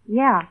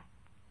 Yeah.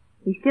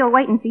 He's still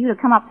waiting for you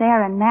to come up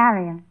there and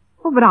marry him.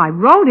 Oh, but I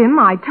wrote him.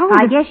 I told him.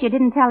 I guess you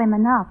didn't tell him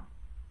enough.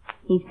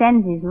 He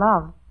sends his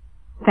love.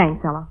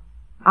 Thanks, Ella.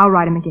 I'll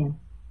write him again.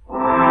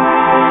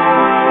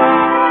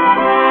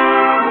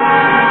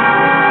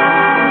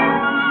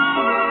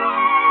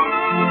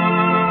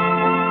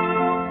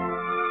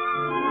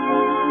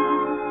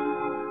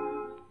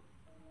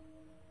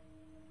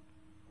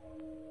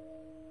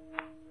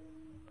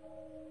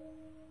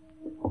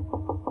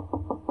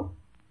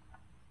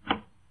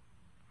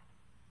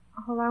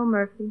 Hello,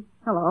 Murphy.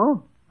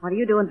 Hello. What are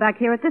you doing back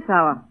here at this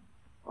hour?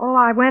 Oh,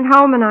 I went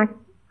home and I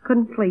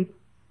couldn't sleep.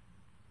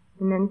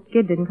 And then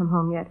Skid didn't come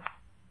home yet.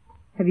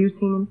 Have you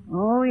seen him?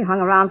 Oh, he hung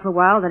around for a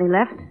while, then he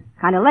left.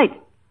 Kind of late.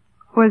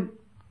 Was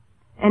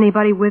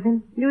anybody with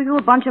him?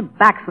 Usual bunch of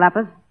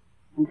backslappers.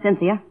 And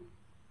Cynthia.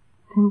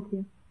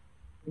 Cynthia?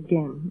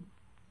 Again.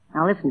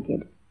 Now listen,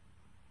 kid.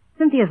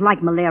 Cynthia's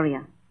like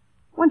malaria.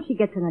 Once she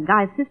gets in a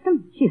guy's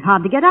system, she's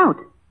hard to get out.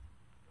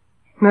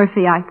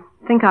 Murphy, I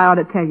think I ought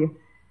to tell you.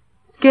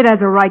 Skid has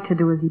a right to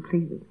do as he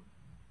pleases.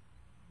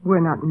 We're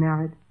not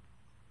married.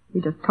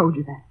 We just told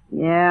you that.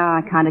 Yeah,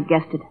 I kind of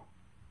guessed it.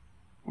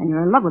 And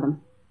you're in love with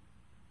him.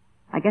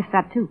 I guess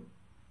that, too.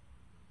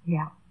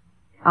 Yeah,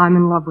 I'm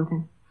in love with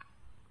him.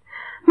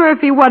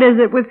 Murphy, what is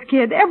it with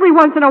Skid? Every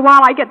once in a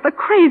while I get the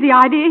crazy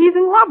idea he's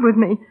in love with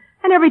me.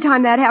 And every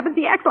time that happens,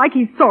 he acts like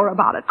he's sore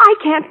about it. I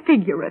can't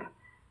figure it.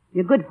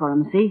 You're good for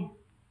him, see?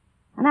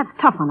 And that's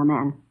tough on a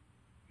man.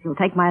 If you'll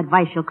take my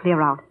advice, you'll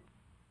clear out.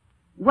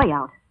 Way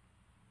out.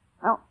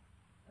 Well,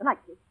 good night,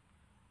 kid.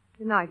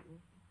 Good night.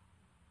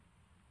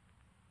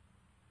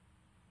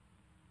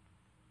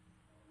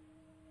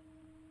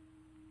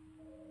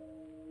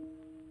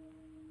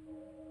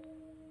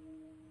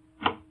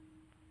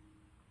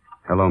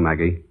 Hello,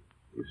 Maggie.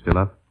 You still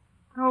up?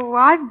 Oh,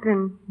 I've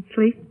been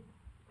asleep.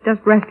 Just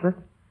restless.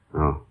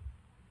 Oh.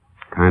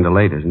 Kind of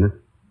late, isn't it?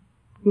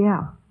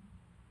 Yeah.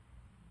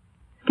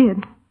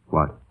 Skid.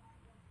 What?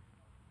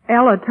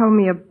 Ella told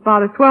me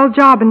about a swell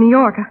job in New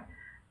York.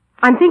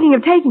 I'm thinking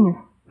of taking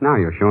it. Now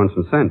you're showing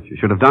some sense. You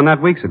should have done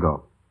that weeks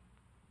ago.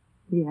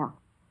 Yeah,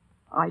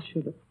 I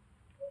should have.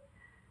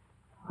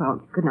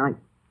 Well, good night.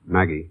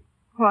 Maggie.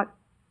 What?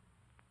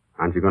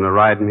 Aren't you going to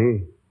ride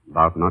me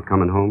about not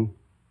coming home?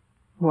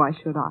 Why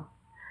should I?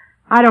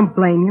 I don't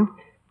blame you.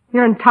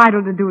 You're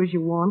entitled to do as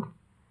you want.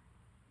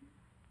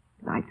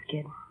 Good night,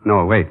 Skid.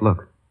 No, wait,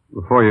 look.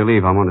 Before you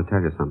leave, I want to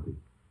tell you something.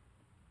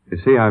 You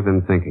see, I've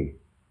been thinking.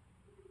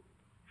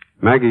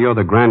 Maggie, you're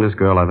the grandest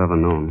girl I've ever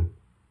known.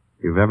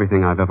 You've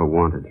everything I've ever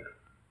wanted.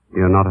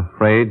 You're not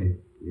afraid.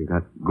 You've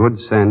got good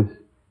sense.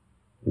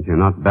 And you're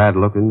not bad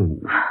looking.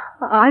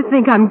 And I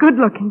think I'm good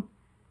looking.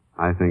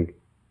 I think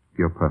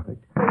you're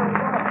perfect. Go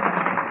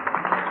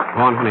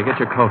on, honey, get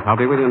your coat. I'll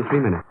be with you in 3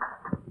 minutes.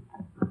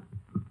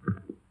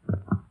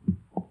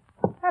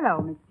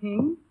 Hello, Miss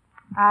King.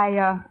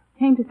 I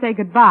came to say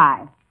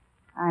goodbye.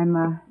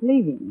 I'm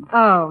leaving.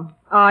 Oh,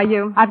 are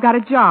you? I've got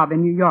a job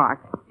in New York.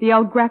 The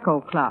El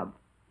Greco Club.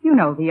 You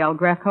know the El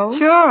Greco.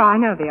 Sure, I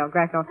know the El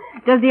Greco.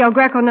 Does the El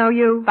Greco know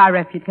you? By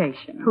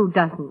reputation. Who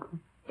doesn't?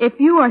 If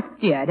you or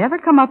Skid ever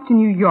come up to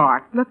New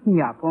York, look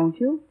me up, won't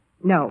you?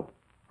 No.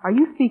 Are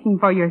you speaking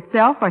for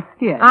yourself or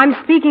Skid? I'm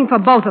speaking for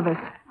both of us.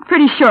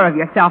 Pretty sure of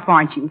yourself,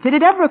 aren't you? Did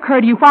it ever occur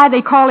to you why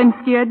they call him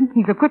Skid?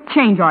 He's a quick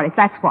change artist,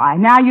 that's why.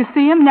 Now you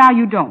see him, now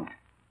you don't.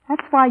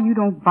 That's why you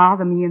don't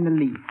bother me in the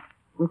least.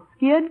 With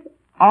Skid,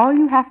 all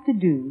you have to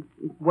do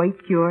is wait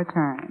your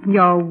turn.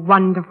 You're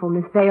wonderful,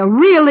 Miss Vale.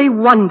 Really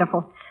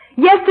wonderful.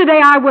 Yesterday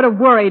I would have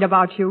worried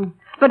about you.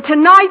 But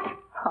tonight,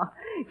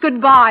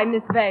 goodbye,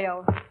 Miss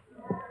Vale.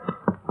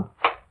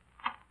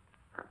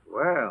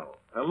 Well,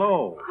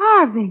 hello.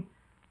 Harvey.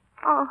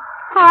 Oh,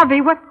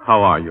 Harvey, what...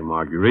 How are you,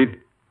 Marguerite?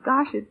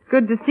 Gosh, it's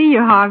good to see you,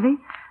 Harvey.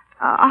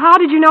 How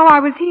did you know I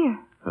was here?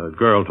 A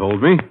girl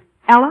told me.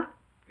 Ella?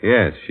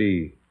 Yes,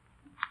 she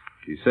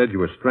said you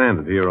were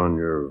stranded here on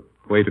your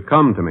way to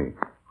come to me.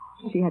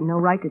 She had no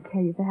right to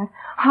tell you that.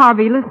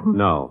 Harvey, listen.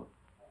 No,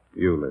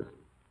 you listen.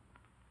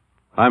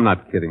 I'm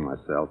not kidding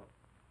myself.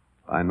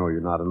 I know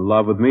you're not in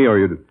love with me, or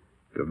you'd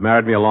have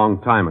married me a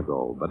long time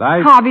ago, but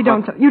I... Harvey,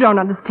 you don't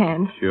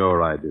understand.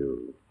 Sure I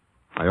do.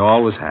 I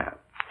always have.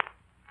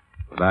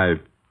 But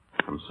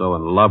I'm so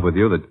in love with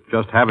you that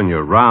just having you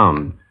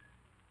around,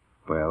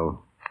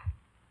 well,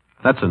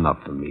 that's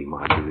enough for me,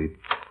 Marguerite.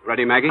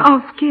 Ready, Maggie?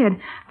 Oh, Skid.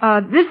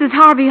 This is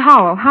Harvey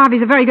Howell.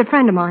 Harvey's a very good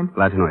friend of mine.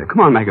 Glad to know you.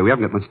 Come on, Maggie. We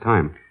haven't got much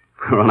time.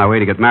 We're on our way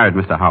to get married,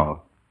 Mr.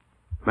 Howell.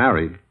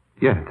 Married?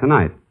 Yeah,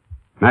 tonight.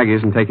 Maggie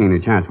isn't taking any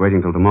chance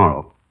waiting till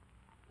tomorrow.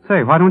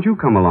 Say, why don't you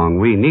come along?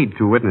 We need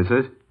 2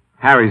 witnesses.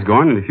 Harry's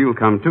going, and if you'll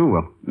come too,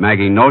 well,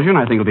 Maggie knows you, and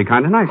I think it'll be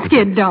kind of nice.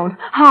 Skid, don't.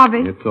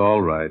 Harvey. It's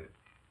all right.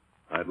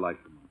 I'd like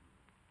to.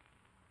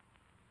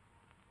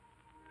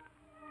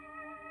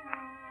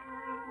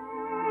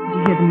 Did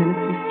you hear the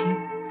minister, Skid?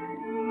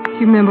 Do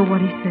you remember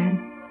what he said?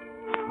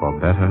 For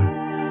better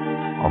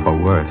or for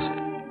worse.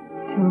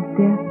 Till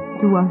death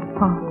do us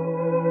part.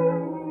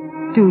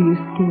 Do you,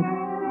 Skid?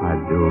 I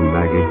do,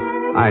 Maggie.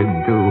 I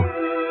do.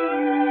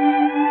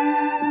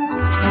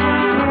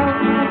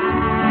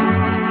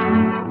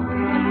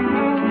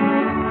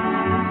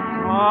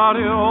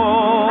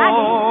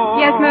 Maggie?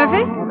 Yes,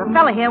 Murphy? There's a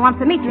fella here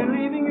wants to meet you.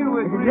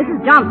 This is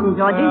Mrs. Johnson,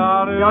 Georgie.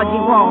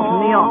 Georgie Wall from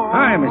New York.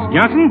 Hi, Miss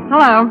Johnson.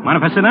 Hello. Mind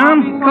if I sit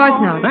down? Of course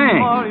not.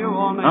 Thanks.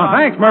 Oh,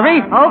 thanks,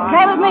 Murphy.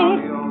 Okay with me.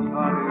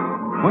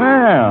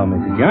 Well,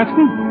 Mrs.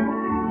 Johnson,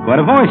 quite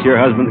a voice your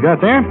husband's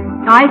got there.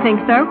 I think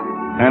so.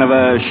 Kind of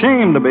a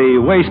shame to be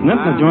wasting it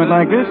in a joint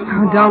like this.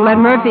 Oh, don't let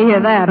Murphy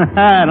hear that.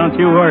 Don't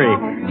you worry.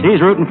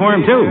 She's rooting for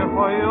him, too.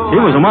 She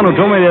was the one who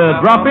told me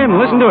to drop in and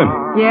listen to him.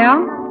 Yeah?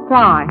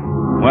 Why?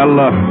 Well,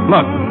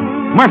 look,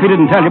 Murphy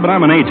didn't tell you, but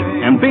I'm an agent.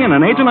 And being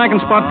an agent, I can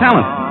spot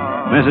talent.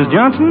 Mrs.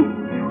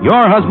 Johnson,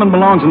 your husband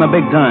belongs in the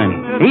big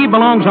time. He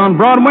belongs on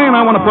Broadway, and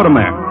I want to put him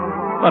there.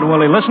 But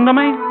will he listen to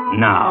me?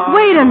 No.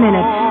 Wait a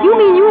minute. You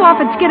mean you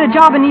offered Skid a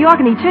job in New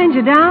York and he turned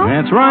you down?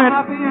 That's right.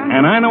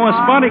 And I know a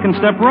spot he can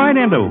step right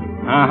into.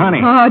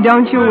 Honey. Oh,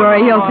 don't you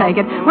worry. He'll take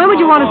it. When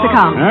would you want us to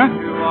come? Huh?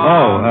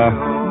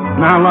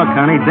 Now look,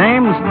 honey,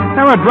 dames,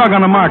 they're a drug on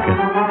the market.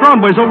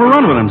 Broadway's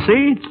overrun with them,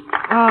 see?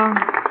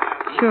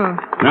 Sure.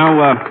 Now,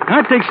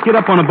 I'd take Skid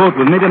up on a boat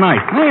with me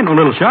tonight. I ain't no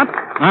little shot.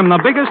 I'm the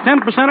biggest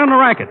 10% in the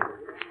racket.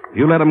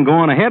 You let him go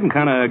on ahead and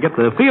kind of get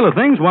the feel of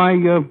things, why,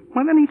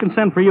 then he can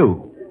send for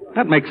you.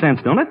 That makes sense,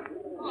 don't it?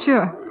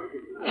 Sure.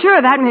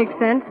 Sure, that makes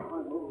sense.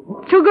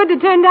 Too good to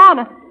turn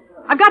down.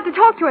 I've got to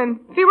talk to him.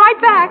 Be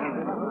right back.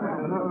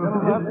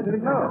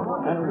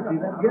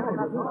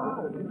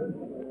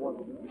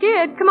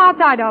 Skid, come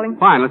outside, darling.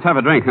 Fine, let's have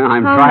a drink.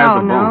 I'm dry as a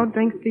bone. No,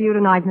 drinks for you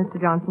tonight, Mr.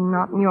 Johnson,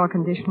 not in your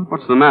condition.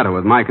 What's the matter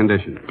with my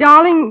condition?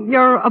 Darling,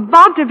 you're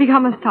about to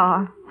become a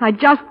star. I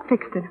just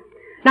fixed it.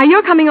 Now,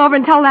 you're coming over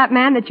and tell that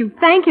man that you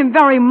thank him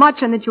very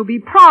much and that you'll be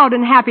proud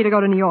and happy to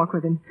go to New York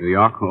with him. New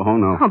York? Oh,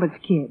 no. Oh, but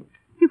Skid,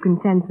 you can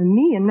send for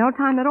me in no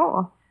time at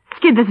all.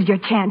 Skid, this is your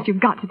chance.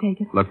 You've got to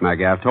take it. Look,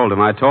 Maggie, I've told him.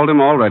 I told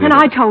him already. And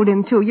I told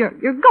him, too.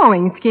 You're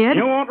going, Skid.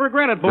 You won't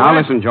regret it, boy. Now,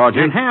 listen,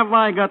 Georgie. And have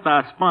I got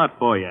the spot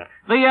for you?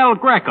 The El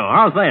Greco.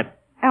 How's that?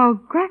 El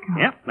Greco?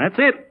 Yep, that's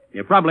it.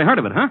 You probably heard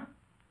of it, huh?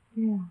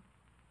 Yeah.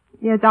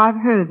 Yes, I've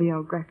heard of the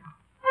El Greco.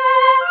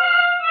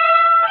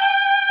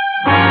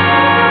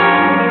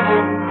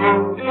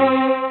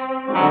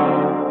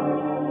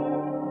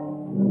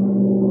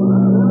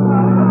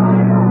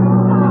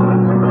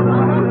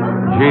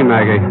 Gee,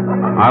 Maggie,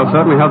 I'll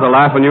certainly have the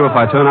laugh on you if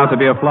I turn out to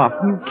be a flop.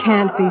 You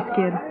can't be,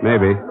 Skid.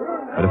 Maybe.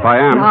 But if I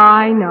am...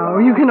 I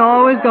know. You can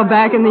always go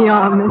back in the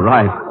army.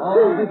 Right.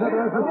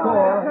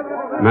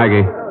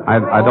 Maggie,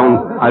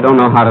 I don't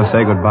know how to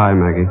say goodbye,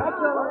 Maggie.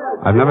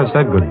 I've never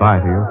said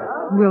goodbye to you.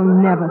 We'll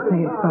never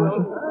say it,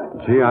 Soldier.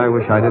 Gee, I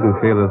wish I didn't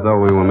feel as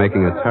though we were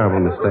making a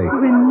terrible mistake.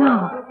 We're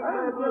not.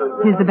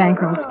 Here's the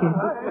bankroll, Skid.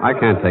 I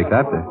can't take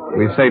that.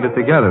 We've saved it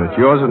together. It's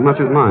yours as much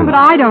as mine. But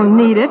I don't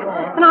need it,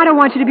 and I don't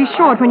want you to be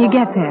short when you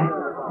get there.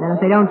 Now,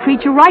 if they don't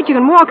treat you right, you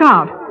can walk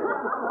out.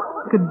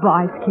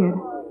 Goodbye, Skid.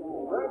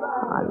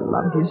 I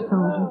love you,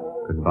 Soldier.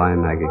 Goodbye,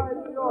 Maggie.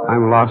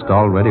 I'm lost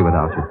already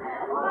without you.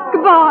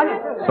 Goodbye.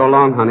 So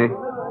long, honey.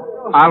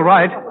 I'll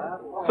write.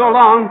 So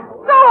long.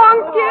 So long,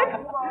 Skid.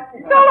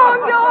 So long,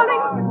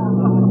 darling.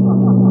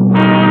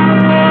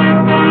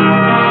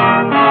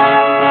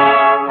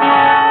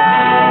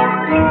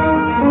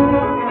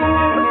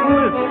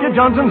 Skid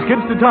Johnson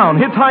skids to town.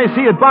 Hits high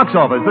C at box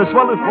office. The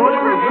swellest voice.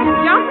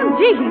 Johnson,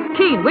 gee, he's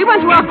keen. We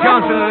went to our...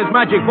 Johnson and his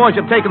magic voice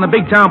have taken the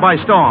big town by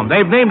storm.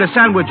 They've named a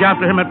sandwich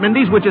after him at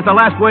Mindy's, which is the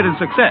last word in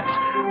success.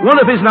 One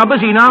of his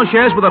numbers he now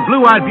shares with a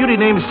blue-eyed beauty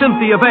named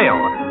Cynthia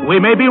Vale. We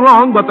may be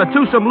wrong, but the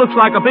twosome looks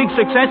like a big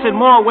success in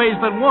more ways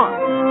than one.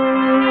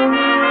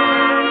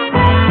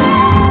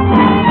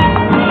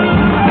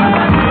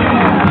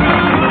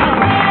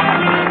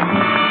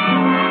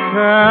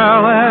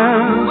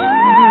 careless,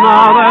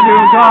 now that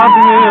you've got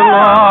me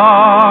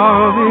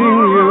loving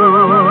you.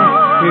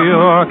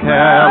 You're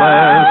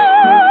careless,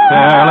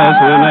 careless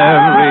in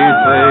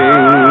everything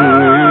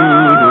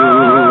you do.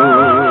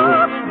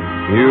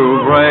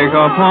 You break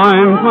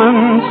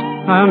appointments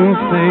and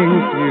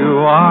think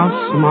you are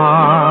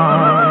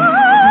smart.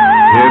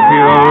 If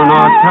you're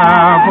not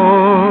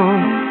careful,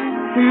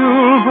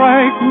 you'll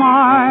break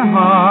my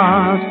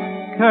heart.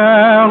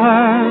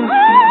 Careless,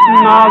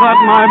 now that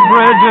my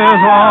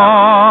bridges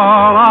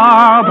all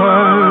are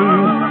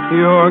burned.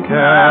 You're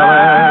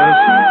careless,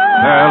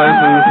 careless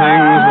in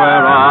things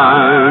where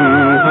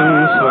I'm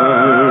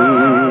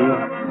concerned.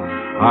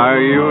 Are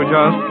you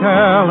just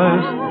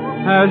careless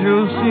as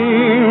you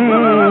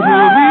seem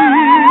to be?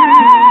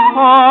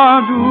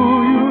 Or do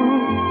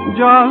you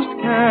just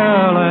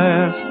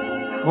careless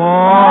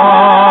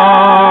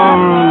for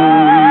me?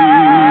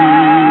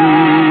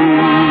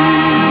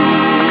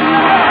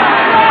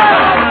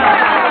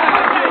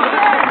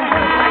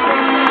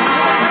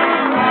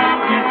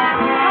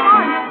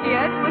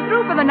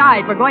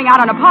 Night. We're going out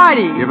on a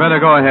party. You better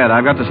go ahead.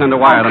 I've got to send a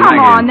wire to Come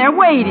Maggie. on, they're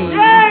waiting. You're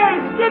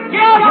a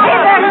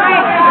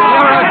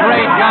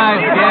great guy,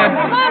 Skid.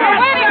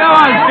 Go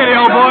on, Skiddy,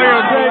 old boy. You're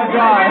a great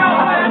guy.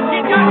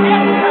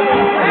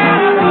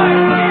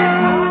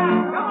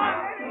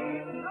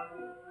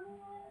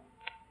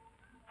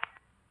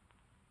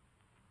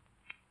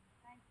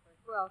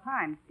 Swell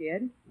time,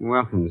 Skid.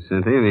 Welcome,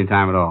 Cynthia. Any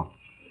time at all.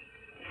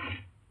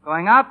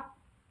 Going up?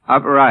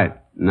 Up right.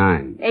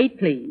 9. 8,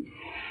 please.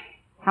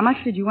 How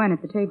much did you win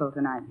at the table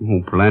tonight?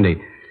 Oh, plenty.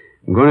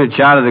 I'm going to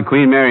charter the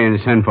Queen Mary and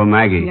send for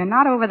Maggie. You're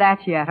not over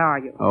that yet, are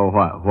you? Oh,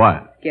 what?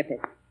 What? Skip it.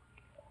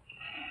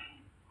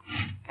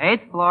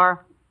 8th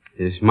floor.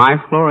 Is my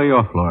floor or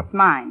your floor? It's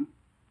mine.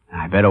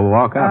 I better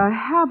walk up.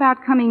 How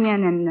about coming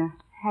in and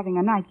having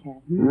a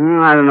nightcap?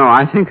 I don't know.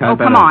 I think I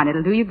better... come on.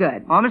 It'll do you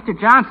good. Oh, Mr.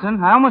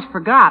 Johnson, I almost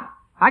forgot.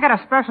 I got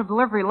a special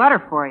delivery letter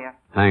for you.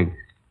 Thanks.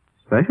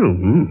 Special?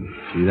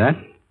 See that?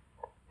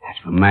 That's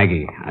for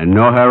Maggie. I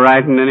know her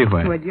writing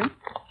anyway. Would you?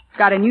 It's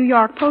got a New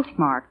York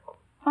postmark.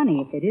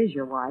 Funny if it is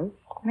your wife.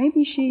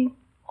 Maybe she...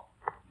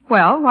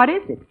 Well, what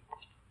is it?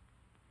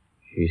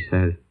 She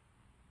says...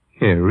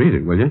 Here, read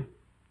it, will you?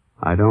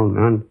 I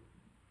don't...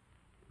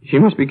 She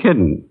must be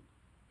kidding.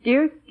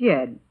 Dear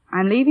Skid,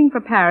 I'm leaving for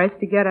Paris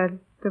to get a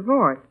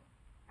divorce.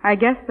 I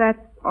guess that's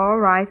all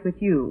right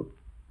with you.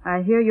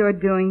 I hear you're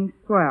doing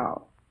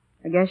swell.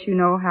 I guess you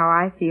know how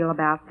I feel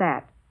about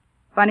that.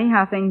 Funny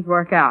how things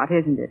work out,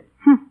 isn't it?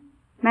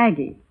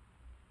 Maggie.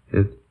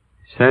 It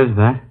says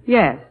that?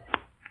 Yes.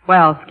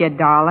 Well, Skid,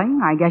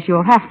 darling, I guess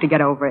you'll have to get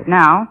over it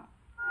now.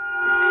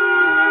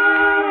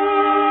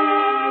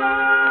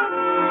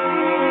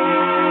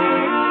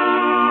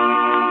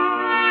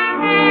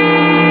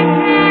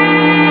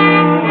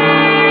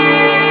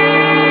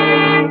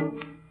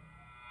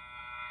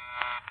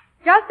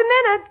 Just a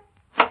minute.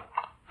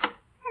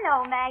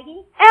 Hello,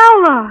 Maggie.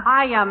 Ella!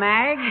 Hiya,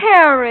 Mag.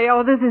 Harry,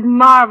 oh, this is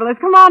marvelous.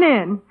 Come on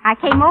in. I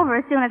came over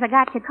as soon as I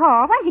got your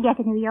call. When did you get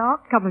to New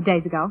York? A couple of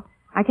days ago.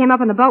 I came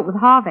up on the boat with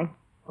Harvey.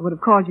 I would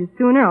have called you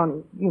sooner,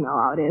 only you know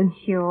how it is.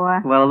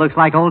 Sure. Well, it looks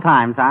like old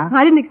times, huh?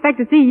 I didn't expect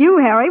to see you,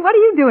 Harry. What are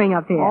you doing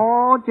up here?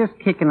 Oh, just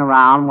kicking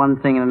around, one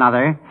thing and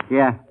another.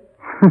 Yeah.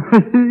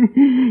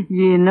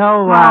 You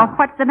know, Well,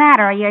 what's the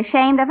matter? Are you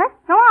ashamed of it?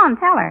 Go on,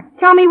 tell her.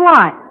 Tell me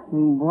what?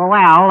 Well,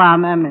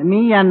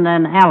 me and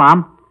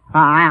Ella,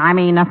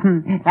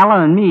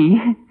 Ella and me.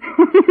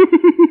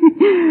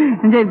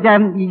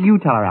 You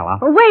tell her, Ella.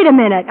 Oh, wait a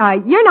minute.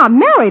 You're not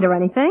married or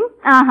anything.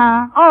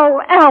 Uh-huh.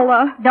 Oh,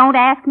 Ella. Don't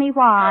ask me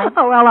why.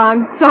 Oh, Ella,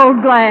 I'm so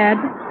glad.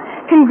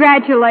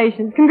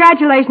 Congratulations.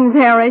 Congratulations,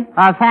 Harry.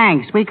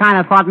 Thanks. We kind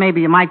of thought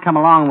maybe you might come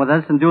along with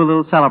us and do a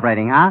little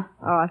celebrating, huh?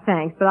 Oh,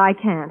 thanks, but I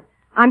can't.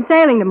 I'm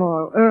sailing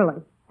tomorrow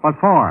early. What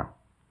for?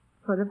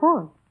 For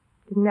divorce.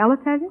 Didn't Ella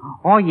tell you?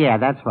 Oh, yeah,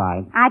 that's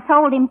right. I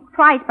told him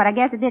twice, but I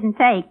guess it didn't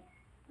take.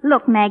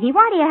 Look, Maggie,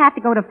 why do you have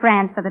to go to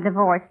France for the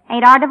divorce?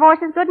 Ain't our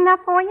divorces good enough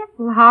for you?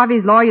 Well,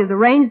 Harvey's lawyers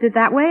arranged it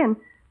that way, and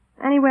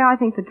anyway, I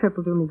think the trip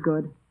will do me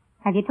good.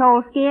 Have you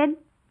told Skid?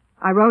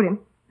 I wrote him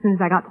as soon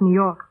as I got to New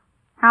York.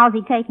 How's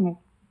he taking it?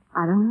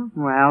 I don't know.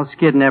 Well,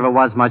 Skid never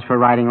was much for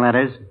writing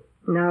letters.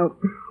 No,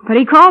 but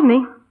he called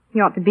me.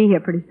 He ought to be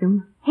here pretty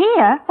soon.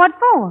 Here? What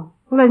for?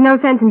 Well, there's no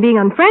sense in being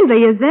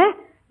unfriendly, is there?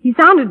 He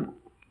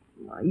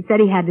said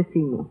he had to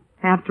see me.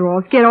 After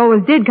all, Skid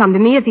always did come to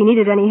me if he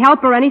needed any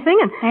help or anything,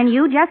 and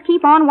you just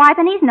keep on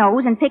wiping his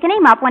nose and picking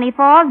him up when he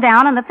falls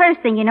down, and the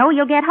first thing you know,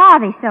 you'll get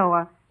Harvey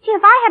sore. Gee,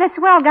 if I had a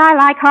swell guy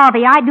like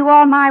Harvey, I'd do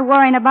all my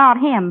worrying about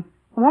him.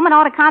 A woman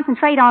ought to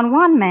concentrate on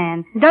one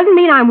man. It doesn't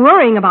mean I'm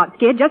worrying about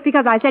Skid just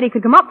because I said he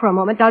could come up for a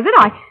moment, does it?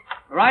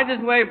 Right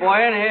this way,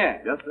 boy, in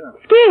here. Yes, sir.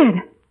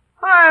 Skid!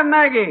 Hi,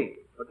 Maggie.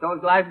 Put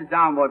those glasses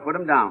down, boy. Put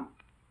them down.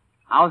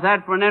 How's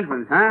that for an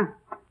entrance, huh?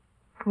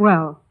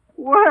 Well,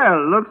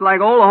 looks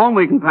like old home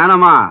week in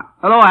Panama.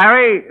 Hello,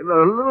 Harry.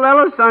 Little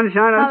Ella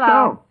Sunshine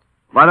herself.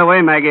 By the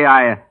way, Maggie,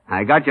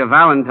 I got your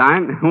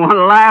Valentine. Want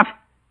to laugh?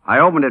 I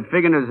opened it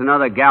figuring there's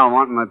another gal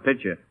wanting my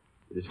picture.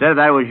 Instead of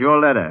that was your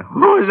letter.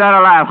 Who's that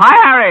alive?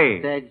 Hi,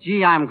 Harry!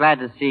 Gee, I'm glad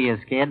to see you,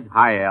 Skid.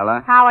 Hi,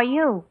 Ella. How are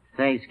you?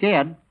 Say,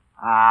 Skid,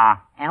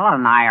 Ella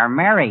and I are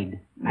married.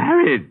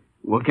 Married?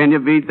 Well, can you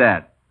beat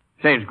that?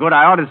 Say, it's good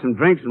I ordered some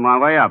drinks on my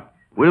way up.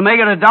 We'll make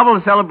it a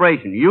double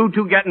celebration. You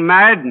two getting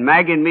married and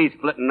Maggie and me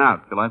splitting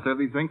up. Shall I serve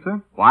these drinks,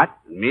 sir? What?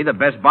 Me, the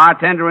best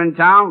bartender in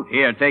town?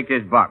 Here, take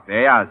this buck.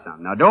 There you are,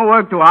 son. Now, don't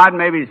work too hard.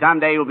 Maybe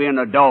someday you'll be in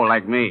the dough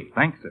like me.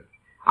 Thanks, sir.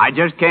 I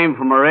just came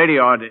from a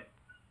radio.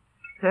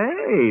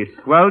 Hey,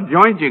 swell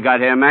joint you got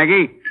here,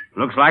 Maggie.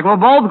 Looks like we're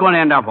both going to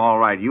end up all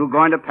right. You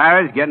going to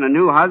Paris, getting a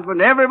new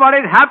husband.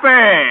 Everybody's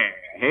happy.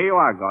 Here you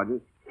are,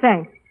 gorgeous.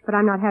 Thanks, but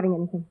I'm not having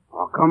anything.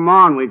 Oh, come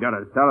on. We got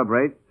to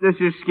celebrate. This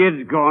is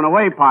Skid's going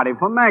away party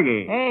for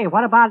Maggie. Hey,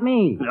 what about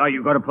me? Oh,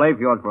 you got to play for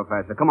yours,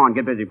 Professor. Come on,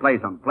 get busy. Play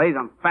some. Play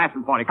some fast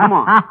and party. Come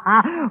on.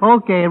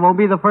 Okay, it won't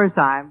be the first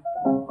time.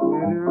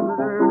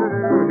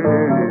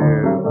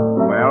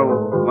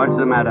 Well, what's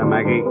the matter,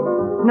 Maggie?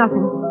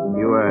 Nothing.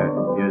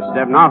 You're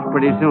stepping off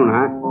pretty soon,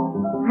 huh?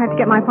 I have to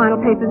get my final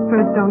papers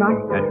first, don't I?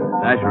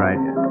 That's right.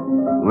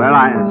 Well,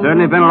 I've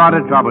certainly been a lot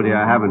of trouble to you,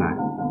 haven't I?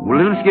 Well,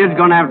 little Skid's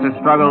gonna have to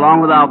struggle along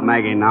without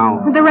Maggie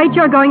now. At the rate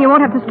you're going, you won't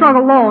have to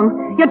struggle long.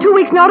 Your 2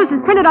 weeks' notice is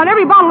printed on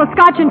every bottle of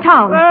scotch in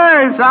town.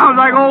 Hey, sounds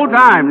like old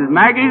times.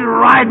 Maggie's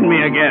riding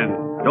me again.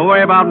 Don't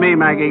worry about me,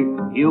 Maggie.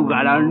 You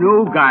got a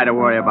new guy to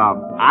worry about.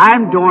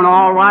 I'm doing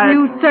all right.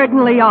 You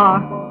certainly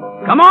are.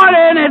 Come on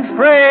in, it's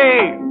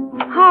free.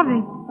 Harvey.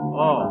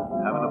 Oh,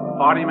 having a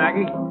party,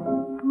 Maggie?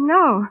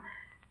 No.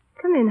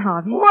 Come in,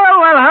 Harvey. Well,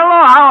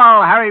 hello,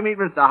 Howell. Harry, meet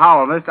Mr.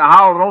 Howell. Mr.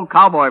 Howell, an old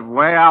cowboy from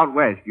way out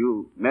west.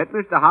 You met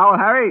Mr. Howell,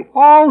 Harry?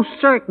 Oh,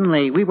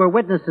 certainly. We were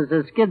witnesses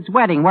at Skid's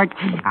wedding, weren't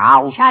we?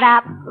 Ow. Shut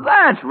up.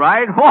 That's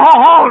right.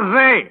 Oh,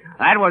 say,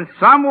 that was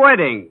some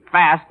wedding.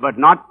 Fast, but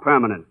not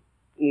permanent.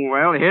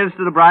 Well, here's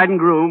to the bride and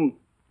groom.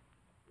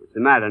 What's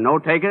the matter, no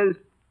takers?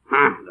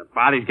 The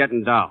party's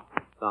getting dull.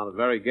 Sounded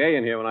very gay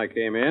in here when I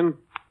came in.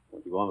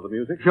 Want you go on with the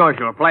music? Sure.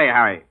 Play,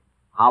 Harry.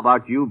 How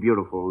about you,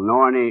 beautiful?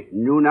 Know any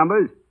new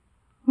numbers?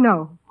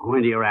 No. Go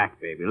into your act,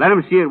 baby. Let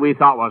 'em see what we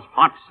thought was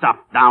hot stuff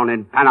down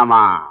in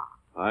Panama.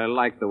 I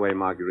like the way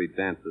Marguerite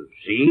dances.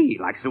 See?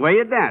 Likes the way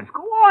you dance.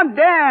 Go on,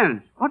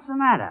 dance. What's the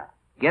matter?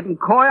 Getting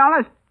coy on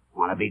us?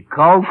 Want to be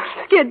coaxed?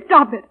 Skid,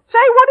 stop it. Say,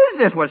 what is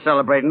this we're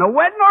celebrating? A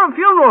wedding or a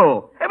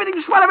funeral?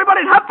 Everything's swell.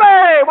 Everybody's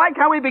happy. Why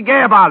can't we be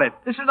gay about it?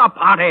 This is a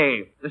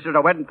party. This is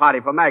a wedding party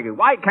for Maggie.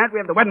 Why can't we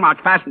have the wedding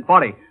march fast and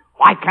 40?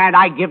 Why can't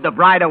I give the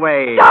bride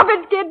away? Stop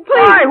it, Skid,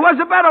 please. Why? Who has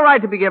a better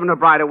right to be giving the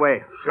bride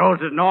away? Shows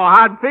there's no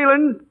hard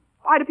feelings.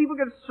 Why do people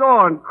get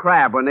sore and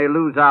crab when they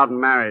lose out in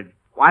marriage?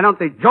 Why don't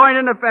they join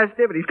in the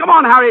festivities? Come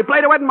on, Harry,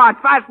 play the wedding march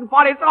fast and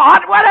 40. It's a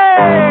hot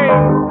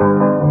wedding!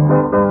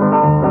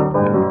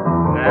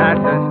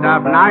 That's the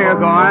stuff. Now you're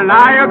going.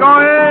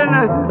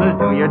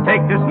 Do you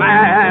take this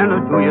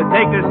man? Do you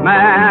take this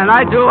man?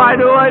 I do.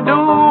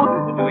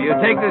 Do you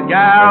take this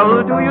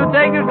gal? Do you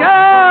take this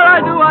girl?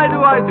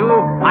 I do.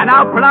 I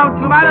now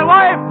pronounce you man and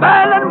wife,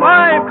 man and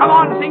wife. Come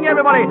on, sing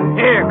everybody.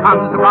 Here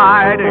comes the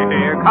bride.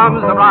 Here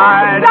comes the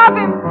bride. Stop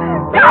him.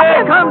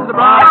 Here comes the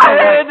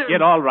bride.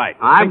 Get all right.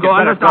 I'm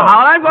going, Mr.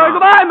 Howell. I'm going.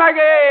 Goodbye,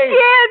 Maggie.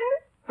 Skid.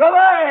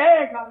 Goodbye.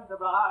 Here comes the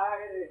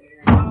bride.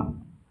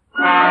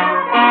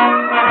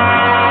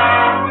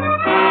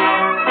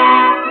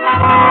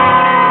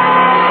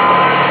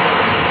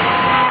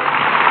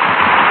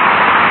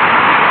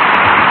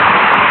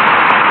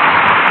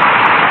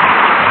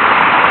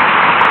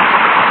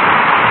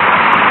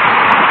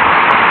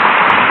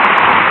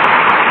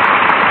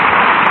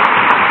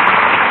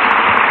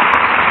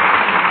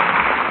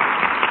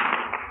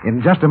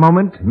 In just a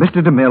moment,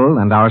 Mr.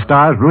 DeMille and our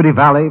stars Rudy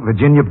Valley,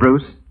 Virginia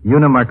Bruce,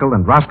 Una Merkel,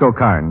 and Roscoe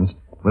Carnes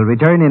will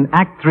return in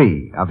Act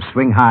 3 of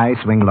Swing High,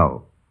 Swing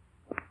Low.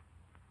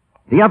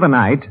 The other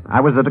night,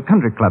 I was at a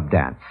country club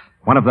dance,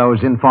 one of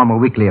those informal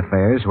weekly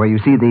affairs where you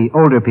see the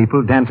older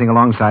people dancing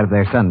alongside of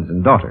their sons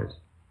and daughters.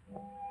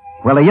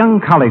 Well, a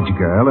young college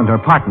girl and her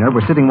partner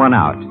were sitting one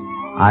out.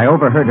 I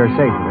overheard her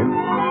say to him,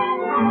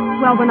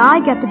 "Well, when I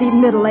get to be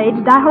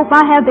middle-aged, I hope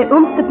I have the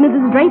oomph that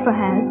Mrs. Draper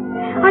has.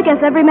 I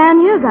guess every man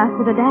here's asked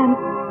her to dance.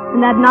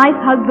 And that nice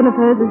husband of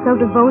hers is so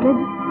devoted."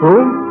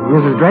 Who?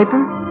 Mrs.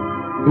 Draper?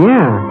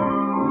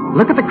 Yeah.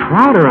 Look at the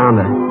crowd around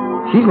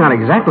her. She's not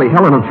exactly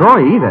Helen of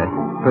Troy either,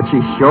 but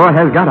she sure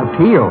has got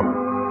appeal.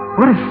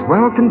 What a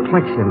swell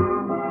complexion.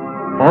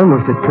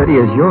 Almost as pretty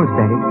as yours,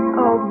 Betty.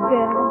 Oh,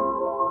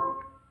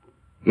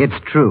 Bill. "It's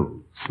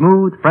true.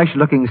 Smooth,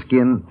 fresh-looking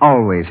skin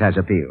always has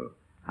appeal.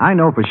 I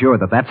know for sure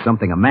that that's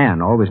something a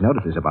man always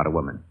notices about a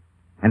woman.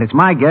 And it's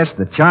my guess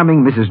that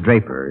charming Mrs.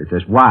 Draper is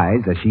as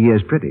wise as she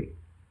is pretty.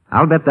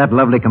 I'll bet that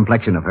lovely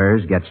complexion of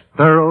hers gets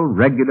thorough,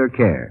 regular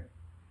care.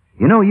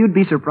 You know, you'd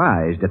be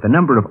surprised at the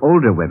number of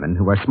older women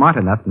who are smart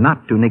enough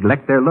not to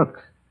neglect their looks.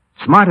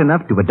 Smart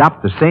enough to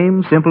adopt the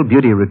same simple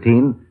beauty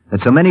routine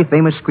that so many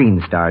famous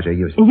screen stars are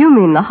using. You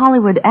mean the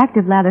Hollywood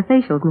active lather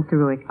facials, Mr.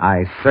 Ruick?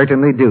 I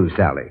certainly do,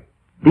 Sally.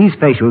 These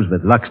facials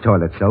with Lux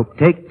toilet soap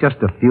take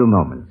just a few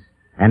moments.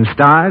 And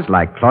stars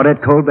like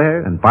Claudette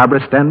Colbert and Barbara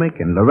Stanwyck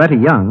and Loretta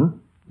Young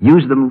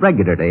use them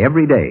regularly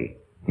every day.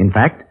 In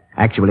fact,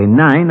 Actually,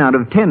 9 out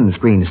of 10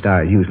 screen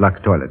stars use Lux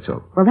toilet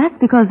soap. Well, that's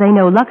because they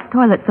know Lux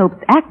Toilet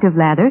Soap's active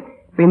lather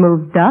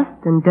removes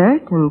dust and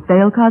dirt and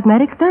stale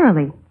cosmetics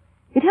thoroughly.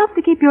 It helps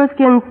to keep your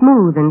skin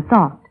smooth and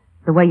soft,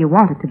 the way you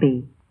want it to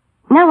be.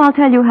 Now I'll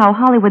tell you how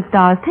Hollywood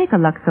stars take a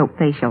Lux Soap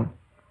facial.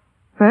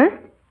 First,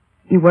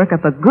 you work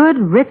up a good,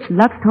 rich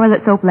Lux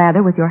Toilet Soap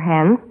lather with your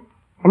hands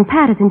and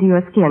pat it into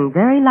your skin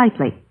very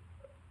lightly.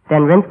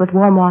 Then rinse with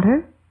warm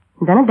water,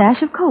 and then a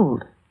dash of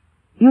cold.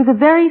 Use a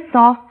very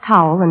soft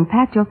towel and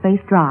pat your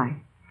face dry.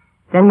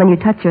 Then when you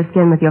touch your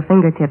skin with your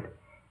fingertips,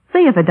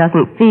 see if it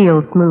doesn't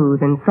feel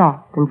smooth and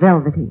soft and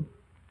velvety.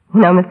 You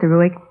know, Mr.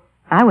 Ruick,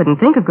 I wouldn't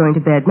think of going to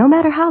bed, no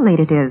matter how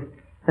late it is,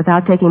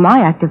 without taking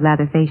my active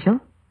lather facial.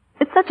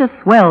 It's such a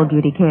swell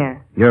beauty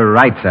care. You're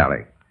right,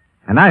 Sally.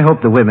 And I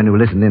hope the women who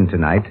listen in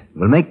tonight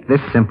will make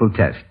this simple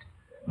test.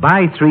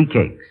 Buy 3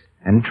 cakes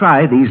and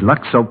try these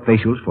Lux Soap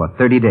facials for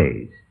 30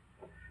 days.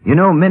 You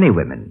know, many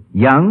women,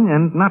 young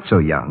and not so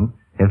young,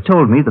 have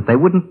told me that they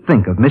wouldn't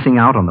think of missing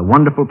out on the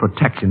wonderful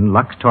protection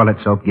Lux Toilet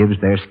Soap gives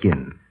their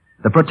skin.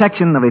 The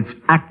protection of its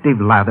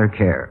active lather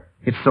care.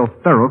 It's so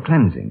thorough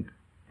cleansing.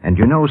 And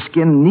you know,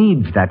 skin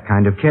needs that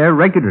kind of care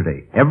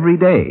regularly, every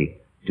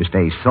day, to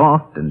stay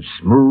soft and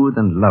smooth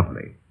and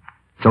lovely.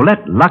 So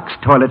let Lux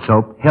Toilet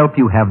Soap help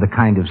you have the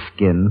kind of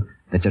skin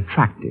that's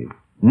attractive,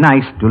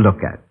 nice to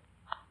look at.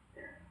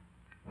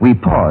 We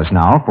pause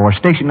now for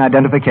station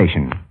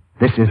identification.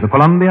 This is the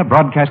Columbia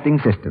Broadcasting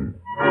System.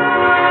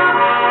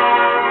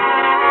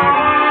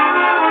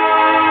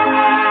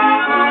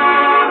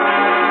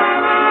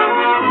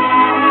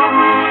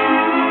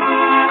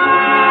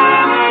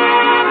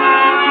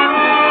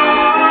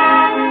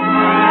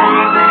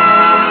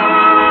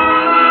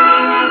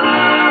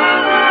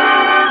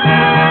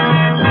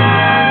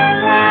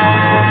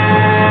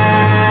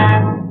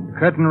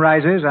 Curtain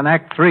rises on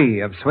Act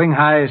 3 of Swing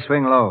High,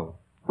 Swing Low.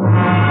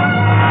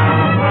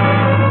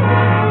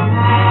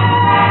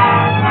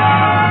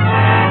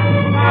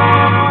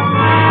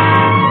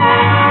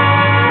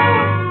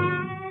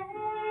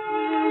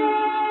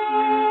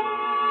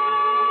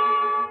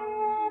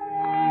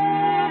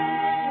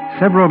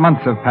 Several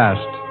months have passed,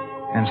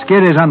 and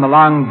Skid is on the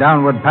long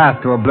downward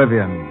path to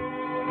oblivion.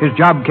 His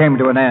job came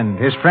to an end,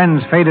 his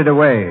friends faded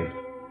away,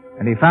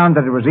 and he found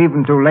that it was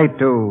even too late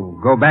to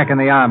go back in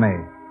the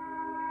army.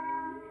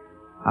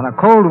 On a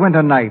cold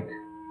winter night,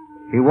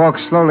 he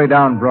walked slowly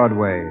down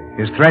Broadway,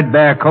 his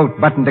threadbare coat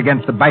buttoned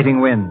against the biting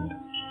wind,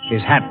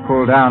 his hat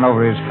pulled down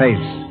over his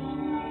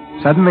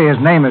face. Suddenly his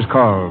name is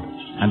called,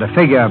 and a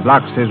figure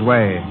blocks his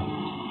way.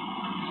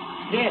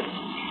 Skid.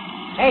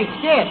 Hey,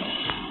 Skid.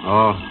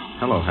 Oh,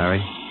 hello,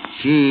 Harry.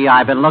 Gee,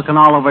 I've been looking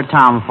all over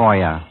town for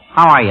you.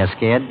 How are you,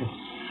 Skid?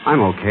 I'm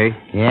okay.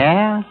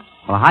 Yeah?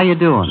 Well, how you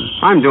doing?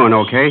 I'm doing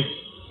okay.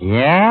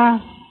 Yeah?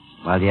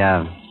 Well,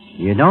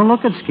 you don't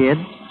look it, Skid.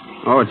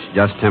 Oh, it's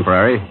just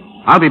temporary.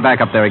 I'll be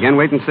back up there again.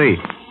 Wait and see.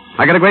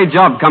 I got a great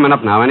job coming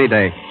up now any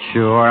day.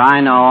 Sure,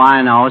 I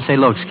know. Say,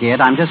 look,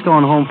 Skid, I'm just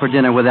going home for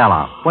dinner with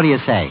Ella. What do you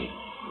say?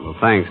 Well,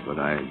 thanks, but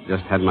I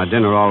just had my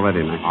dinner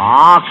already now.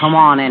 Oh, come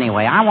on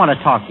anyway. I want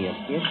to talk to you,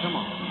 Skid. Come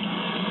on.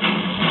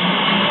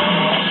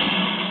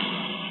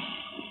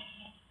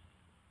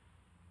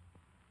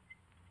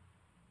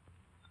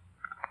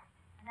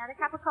 Another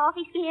cup of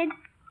coffee, Skid?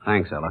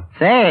 Thanks, Ella.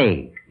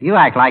 Say, you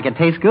act like it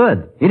tastes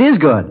good. It is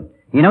good.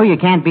 You know, you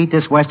can't beat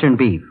this Western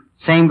beef.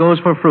 Same goes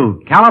for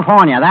fruit.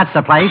 California, that's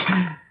the place.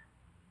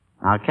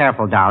 Now,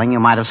 careful, darling. You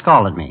might have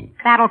scalded me.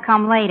 That'll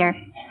come later.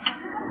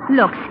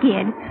 Look,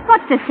 Skid,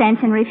 what's the sense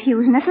in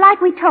refusing us?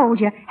 Like we told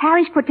you,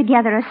 Harry's put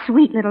together a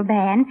sweet little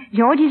band.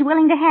 Georgie's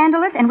willing to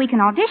handle us, and we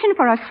can audition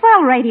for a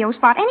swell radio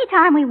spot any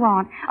time we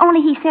want.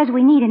 Only he says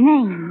we need a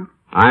name.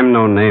 I'm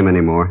no name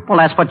anymore. Well,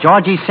 that's what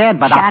Georgie said,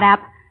 but Shut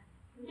up.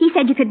 He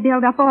said you could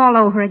build up all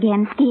over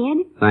again,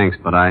 Skid. Thanks,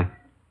 but I've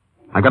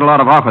got a lot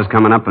of offers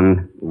coming up,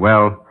 and,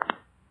 well,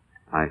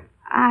 I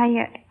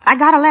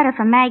got a letter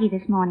from Maggie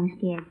this morning,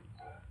 Skid.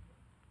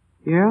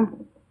 Yeah?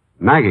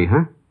 Maggie,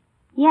 huh?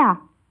 Yeah.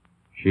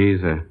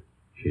 She's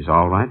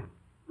all right?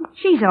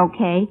 She's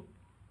okay.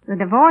 The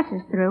divorce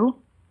is through.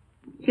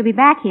 She'll be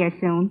back here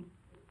soon.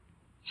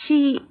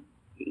 She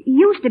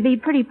used to be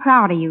pretty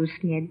proud of you,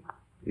 Skid.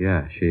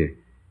 Yeah, she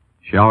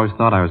always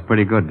thought I was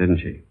pretty good, didn't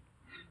she?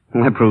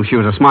 That proves she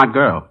was a smart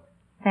girl.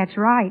 That's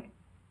right.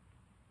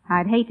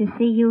 I'd hate to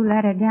see you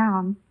let her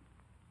down.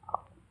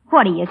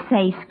 What do you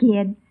say,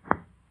 Skid?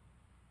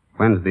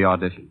 When's the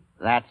audition?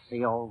 That's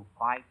the old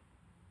fight.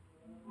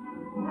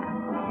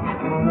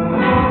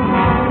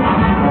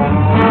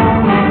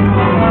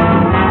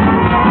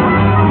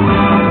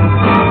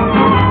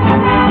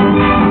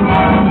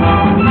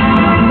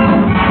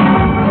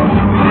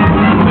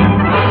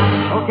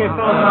 Okay,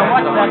 fellas, now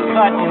watch that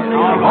cut.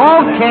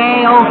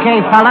 Okay,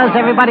 fellas.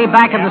 Everybody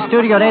back at the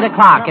studio at 8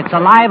 o'clock. It's a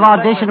live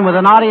audition with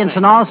an audience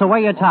and all, so wear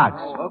your tux.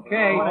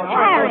 Okay.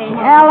 Harry.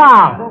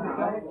 Ella!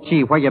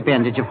 Gee, where you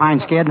been? Did you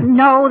find Skid?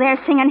 No, they're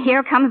singing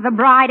Here Comes the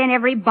Bride in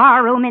every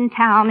barroom in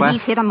town. What?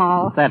 He's hit 'em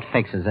all. That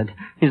fixes it.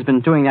 He's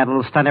been doing that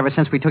little stunt ever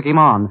since we took him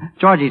on.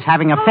 Georgie's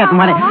having a fit and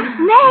when it...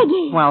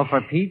 Maggie! Well,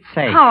 for Pete's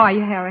sake. How are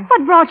you, Harry?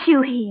 What brought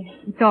you here?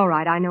 It's all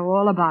right. I know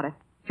all about it.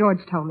 George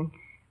told me.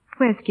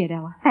 Where's Skid,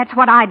 Ella? That's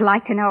what I'd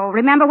like to know.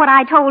 Remember what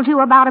I told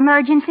you about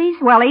emergencies?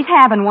 Well, he's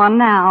having one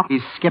now.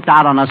 He's skipped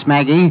out on us,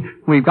 Maggie.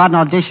 We've got an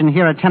audition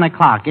here at 10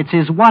 o'clock. It's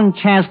his one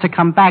chance to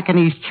come back, and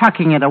he's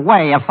chucking it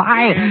away. Here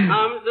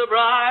comes the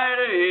bride,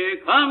 here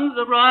comes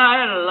the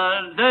bride.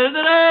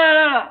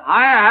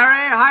 Hi,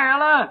 Harry. Hi,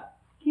 Ella.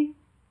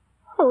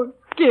 Oh,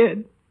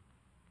 Skid.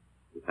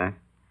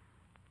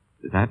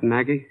 Is that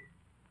Maggie?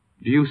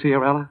 Do you see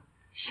her, Ella?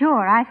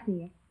 Sure, I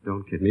see it.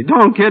 Don't kid me.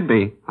 Don't kid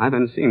me. I've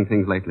been seeing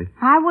things lately.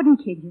 I wouldn't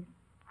kid you.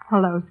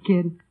 Hello,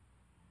 Skid.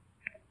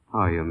 How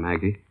are you,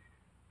 Maggie?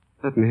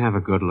 Let me have a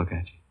good look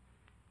at you.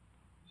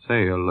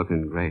 Say you're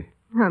looking great.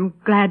 I'm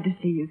glad to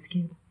see you,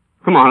 Skid.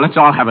 Come on, let's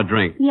all have a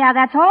drink. Yeah,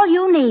 that's all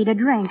you need, a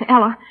drink.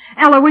 Ella,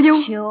 will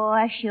you?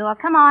 Sure.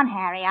 Come on,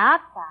 Harry,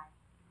 outside.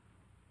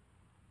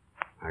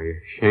 Are you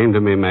ashamed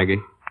of me,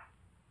 Maggie?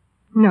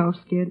 No,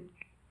 Skid.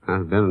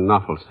 I've been an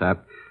awful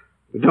sap.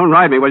 Don't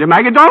ride me, will you,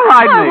 Maggie? Don't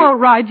ride me! I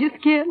won't ride you,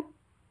 Skid.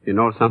 You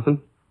know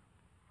something?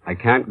 I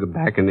can't go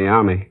back in the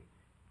army.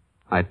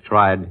 I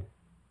tried.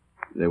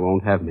 They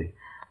won't have me.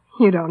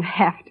 You don't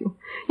have to.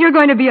 You're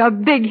going to be a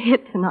big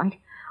hit tonight.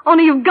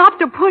 Only you've got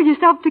to pull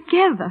yourself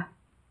together.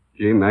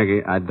 Gee,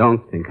 Maggie, I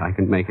don't think I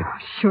can make it.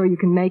 Sure you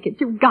can make it.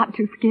 You've got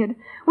to, Skid.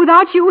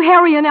 Without you,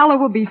 Harry and Ella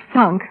will be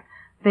sunk.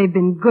 They've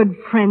been good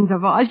friends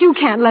of ours. You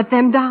can't let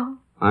them down.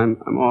 I'm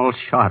all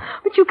shot.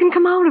 But you can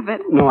come out of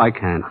it. No, I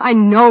can't. I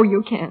know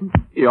you can.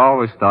 You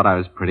always thought I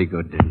was pretty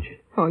good, didn't you?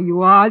 Oh,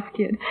 you are,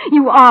 Skid.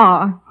 You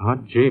are. Oh,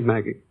 gee,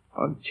 Maggie.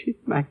 Oh, gee,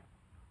 Maggie.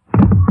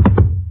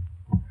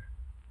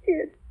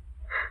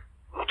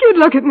 Skid,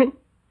 look at me.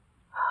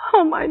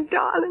 Oh, my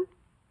darling.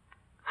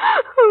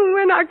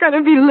 We're not going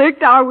to be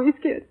licked, are we,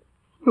 Skid?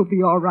 You'll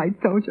be all right,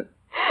 soldier.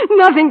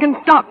 Nothing can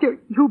stop you.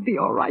 You'll be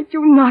all right.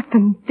 You knocked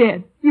them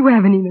dead. You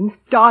haven't even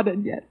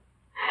started yet.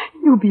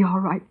 You'll be all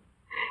right.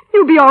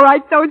 You'll be all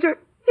right, soldier.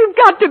 You've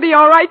got to be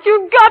all right.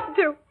 You've got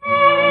to.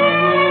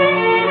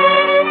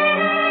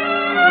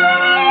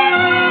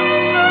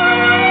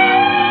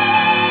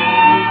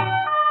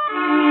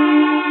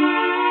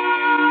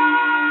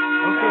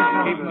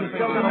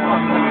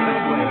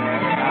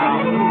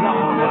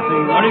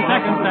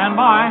 Stand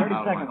by. 30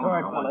 seconds. All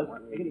right, fellas.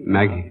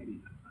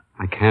 Maggie,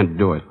 I can't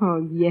do it.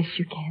 Oh, yes,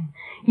 you can.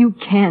 You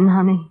can,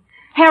 honey.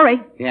 Harry.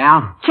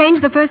 Yeah?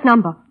 Change the first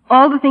number.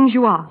 All the things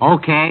you are.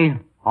 Okay.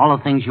 All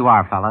the things you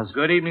are, fellas.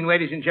 Good evening,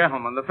 ladies and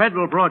gentlemen. The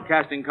Federal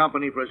Broadcasting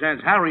Company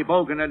presents Harry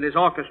Bogan and his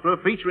orchestra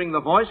featuring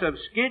the voice of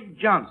Skid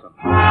Johnson.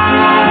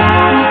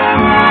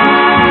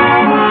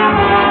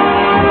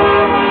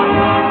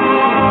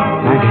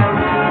 Maggie,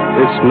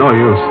 it's no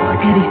use.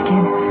 Steady,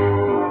 Skid.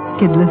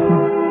 Skid,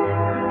 listen.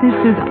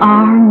 This is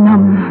our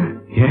number.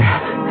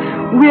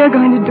 Yeah. We're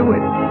going to do it.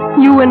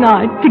 You and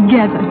I,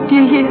 together. Do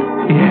you hear?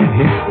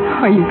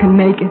 Yeah. Oh, you can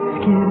make it,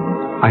 Skid.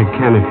 I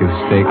can if you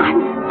stick.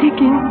 I'm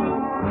sticking.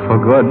 For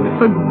good?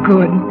 For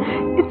good.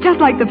 It's just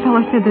like the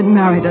fellow said that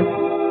married us.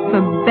 For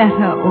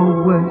better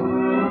or worse.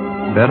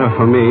 Better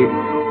for me,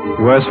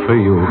 worse for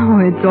you. Oh,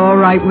 it's all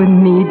right with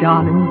me,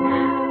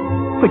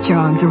 darling. Put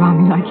your arms around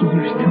me like you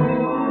used to.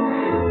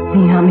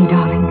 Lean on me,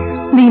 darling.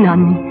 Lean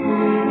on me.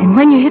 And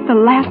when you hit the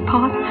last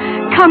part,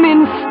 come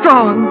in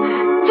strong,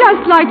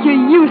 just like you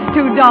used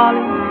to,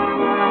 darling.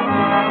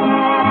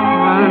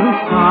 And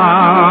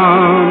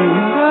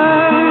someday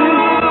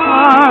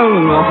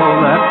I'll know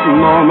that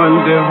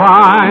moment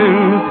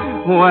divine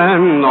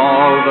when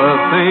all the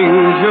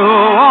things you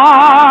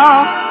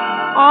are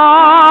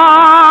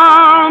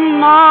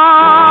mine.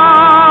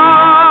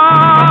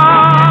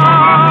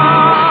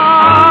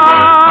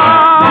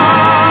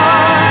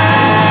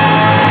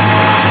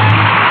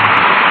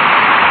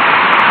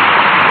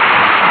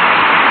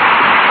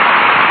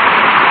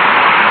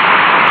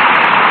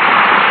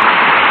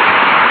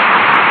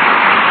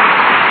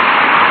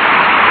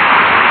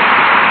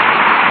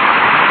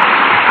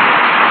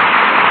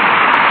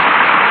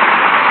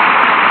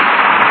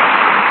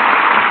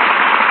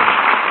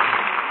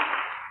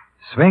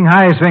 Swing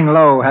high, swing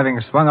low, having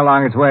swung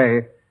along its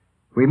way,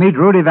 we meet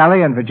Rudy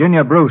Valley and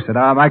Virginia Bruce at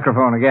our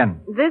microphone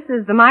again. This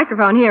is the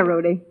microphone here,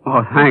 Rudy.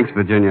 Oh, thanks,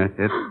 Virginia.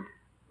 It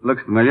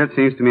looks familiar. It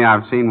seems to me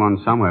I've seen one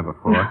somewhere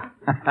before.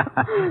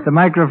 The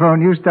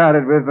microphone you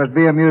started with must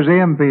be a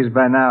museum piece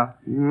by now.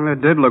 Well,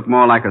 it did look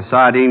more like a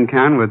sardine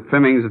can with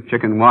trimmings of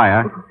chicken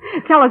wire.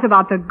 Tell us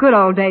about the good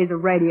old days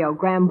of radio,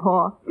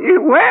 Grandpa.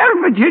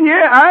 Well,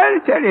 Virginia, I'll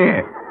tell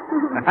you.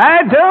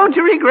 I don't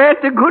regret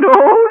the good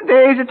old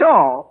days at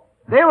all.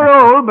 They were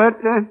old, but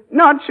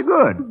not so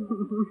good.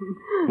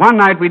 One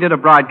night we did a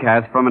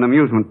broadcast from an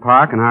amusement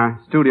park, and our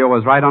studio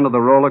was right under the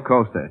roller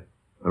coaster.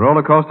 The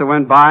roller coaster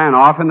went by, and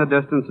off in the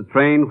distance a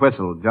train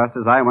whistled, just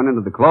as I went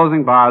into the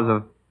closing bars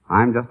of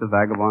I'm Just a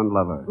Vagabond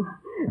Lover.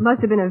 It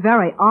must have been a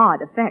very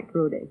odd effect,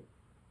 Rudy.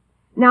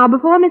 Now,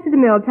 before Mr.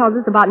 DeMille tells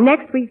us about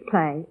next week's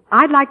play,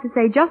 I'd like to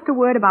say just a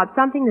word about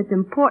something that's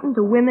important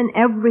to women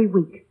every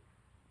week.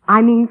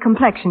 I mean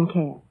complexion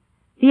care.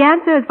 The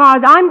answer, as far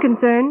as I'm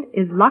concerned,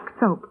 is Lux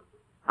Soap.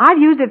 I've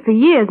used it for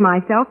years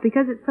myself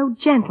because it's so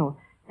gentle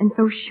and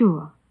so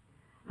sure.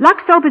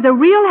 Lux Soap is a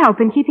real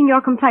help in keeping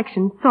your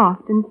complexion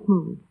soft and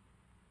smooth.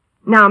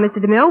 Now, Mr.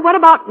 DeMille, what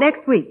about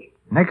next week?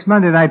 Next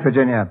Monday night,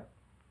 Virginia,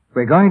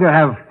 we're going to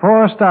have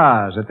 4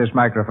 stars at this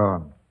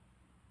microphone.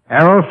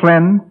 Errol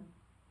Flynn,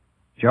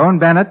 Joan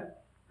Bennett,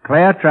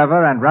 Claire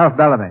Trevor, and Ralph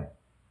Bellamy.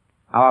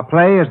 Our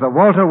play is the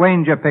Walter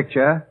Wanger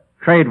picture,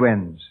 Trade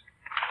Winds.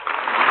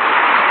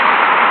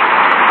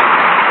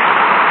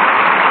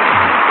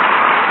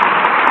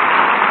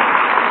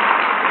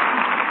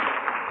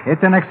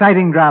 It's an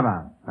exciting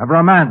drama of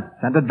romance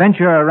and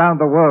adventure around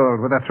the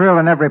world with a thrill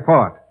in every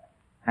port.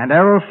 And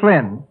Errol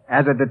Flynn,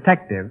 as a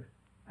detective,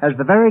 has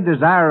the very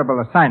desirable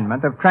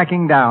assignment of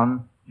tracking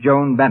down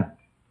Joan Bennett.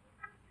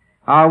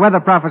 Our weather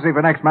prophecy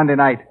for next Monday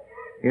night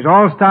is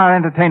all-star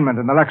entertainment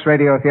in the Lux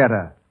Radio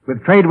Theater,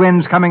 with Trade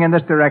Winds coming in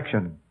this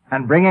direction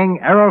and bringing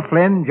Errol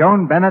Flynn,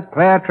 Joan Bennett,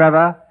 Claire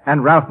Trevor,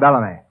 and Ralph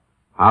Bellamy.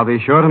 I'll be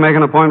sure to make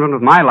an appointment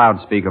with my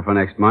loudspeaker for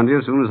next Monday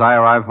as soon as I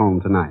arrive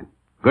home tonight.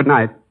 Good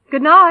night.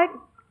 Good night.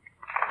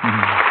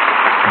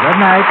 Good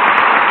night.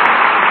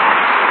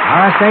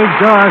 Our stage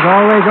door is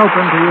always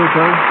open to you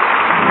two.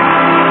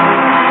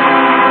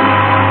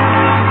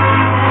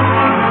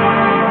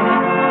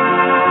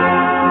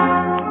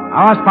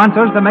 Our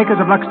sponsors, the makers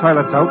of Lux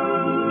Toilet Soap,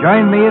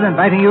 join me in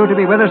inviting you to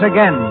be with us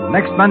again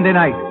next Monday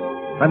night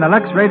when the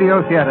Lux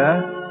Radio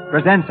Theater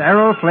presents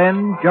Errol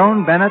Flynn,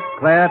 Joan Bennett,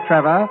 Claire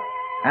Trevor,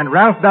 and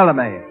Ralph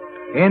Bellamy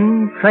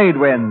in Trade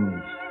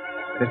Winds.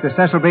 This is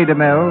Cecil B.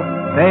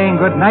 DeMille saying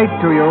good night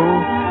to you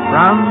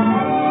from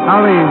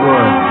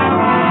Hollywood.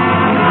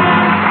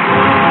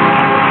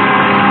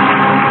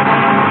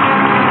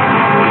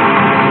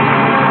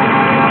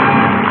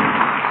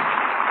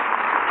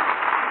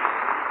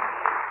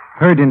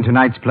 Heard in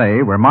tonight's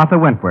play were Martha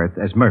Wentworth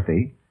as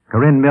Murphy,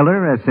 Corinne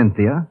Miller as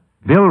Cynthia,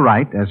 Bill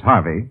Wright as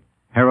Harvey,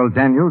 Harold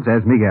Daniels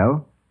as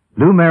Miguel,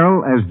 Lou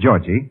Merrill as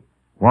Georgie,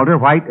 Walter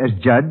White as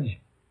Judge,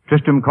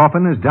 Tristram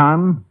Coffin as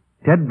Don,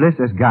 Ted Bliss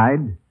as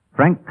Guide,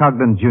 Frank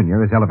Cogden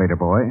Jr. as Elevator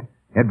Boy,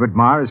 Edward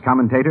Marr as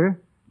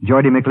Commentator,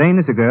 Geordie McLean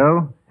as the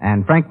girl,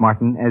 and Frank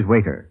Martin as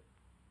Waiter.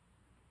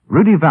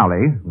 Rudy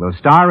Valley will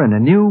star in a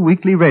new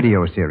weekly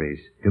radio series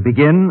to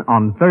begin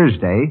on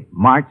Thursday,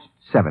 March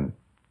 7th.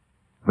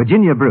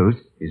 Virginia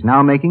Bruce is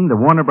now making the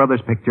Warner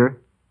Brothers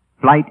picture,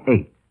 Flight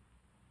 8.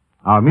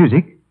 Our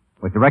music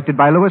was directed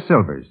by Louis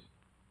Silvers,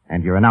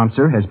 and your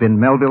announcer has been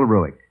Melville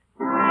Ruick.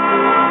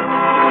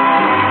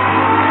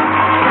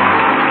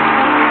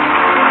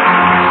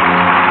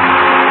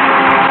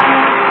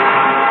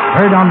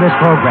 Heard on this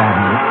program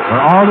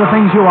were All the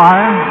Things You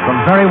Are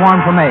from Very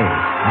Warm for May,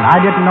 and I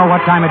Didn't Know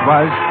What Time It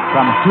Was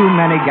from Too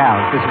Many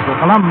Gals. This is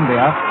the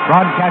Columbia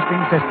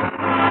Broadcasting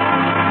System.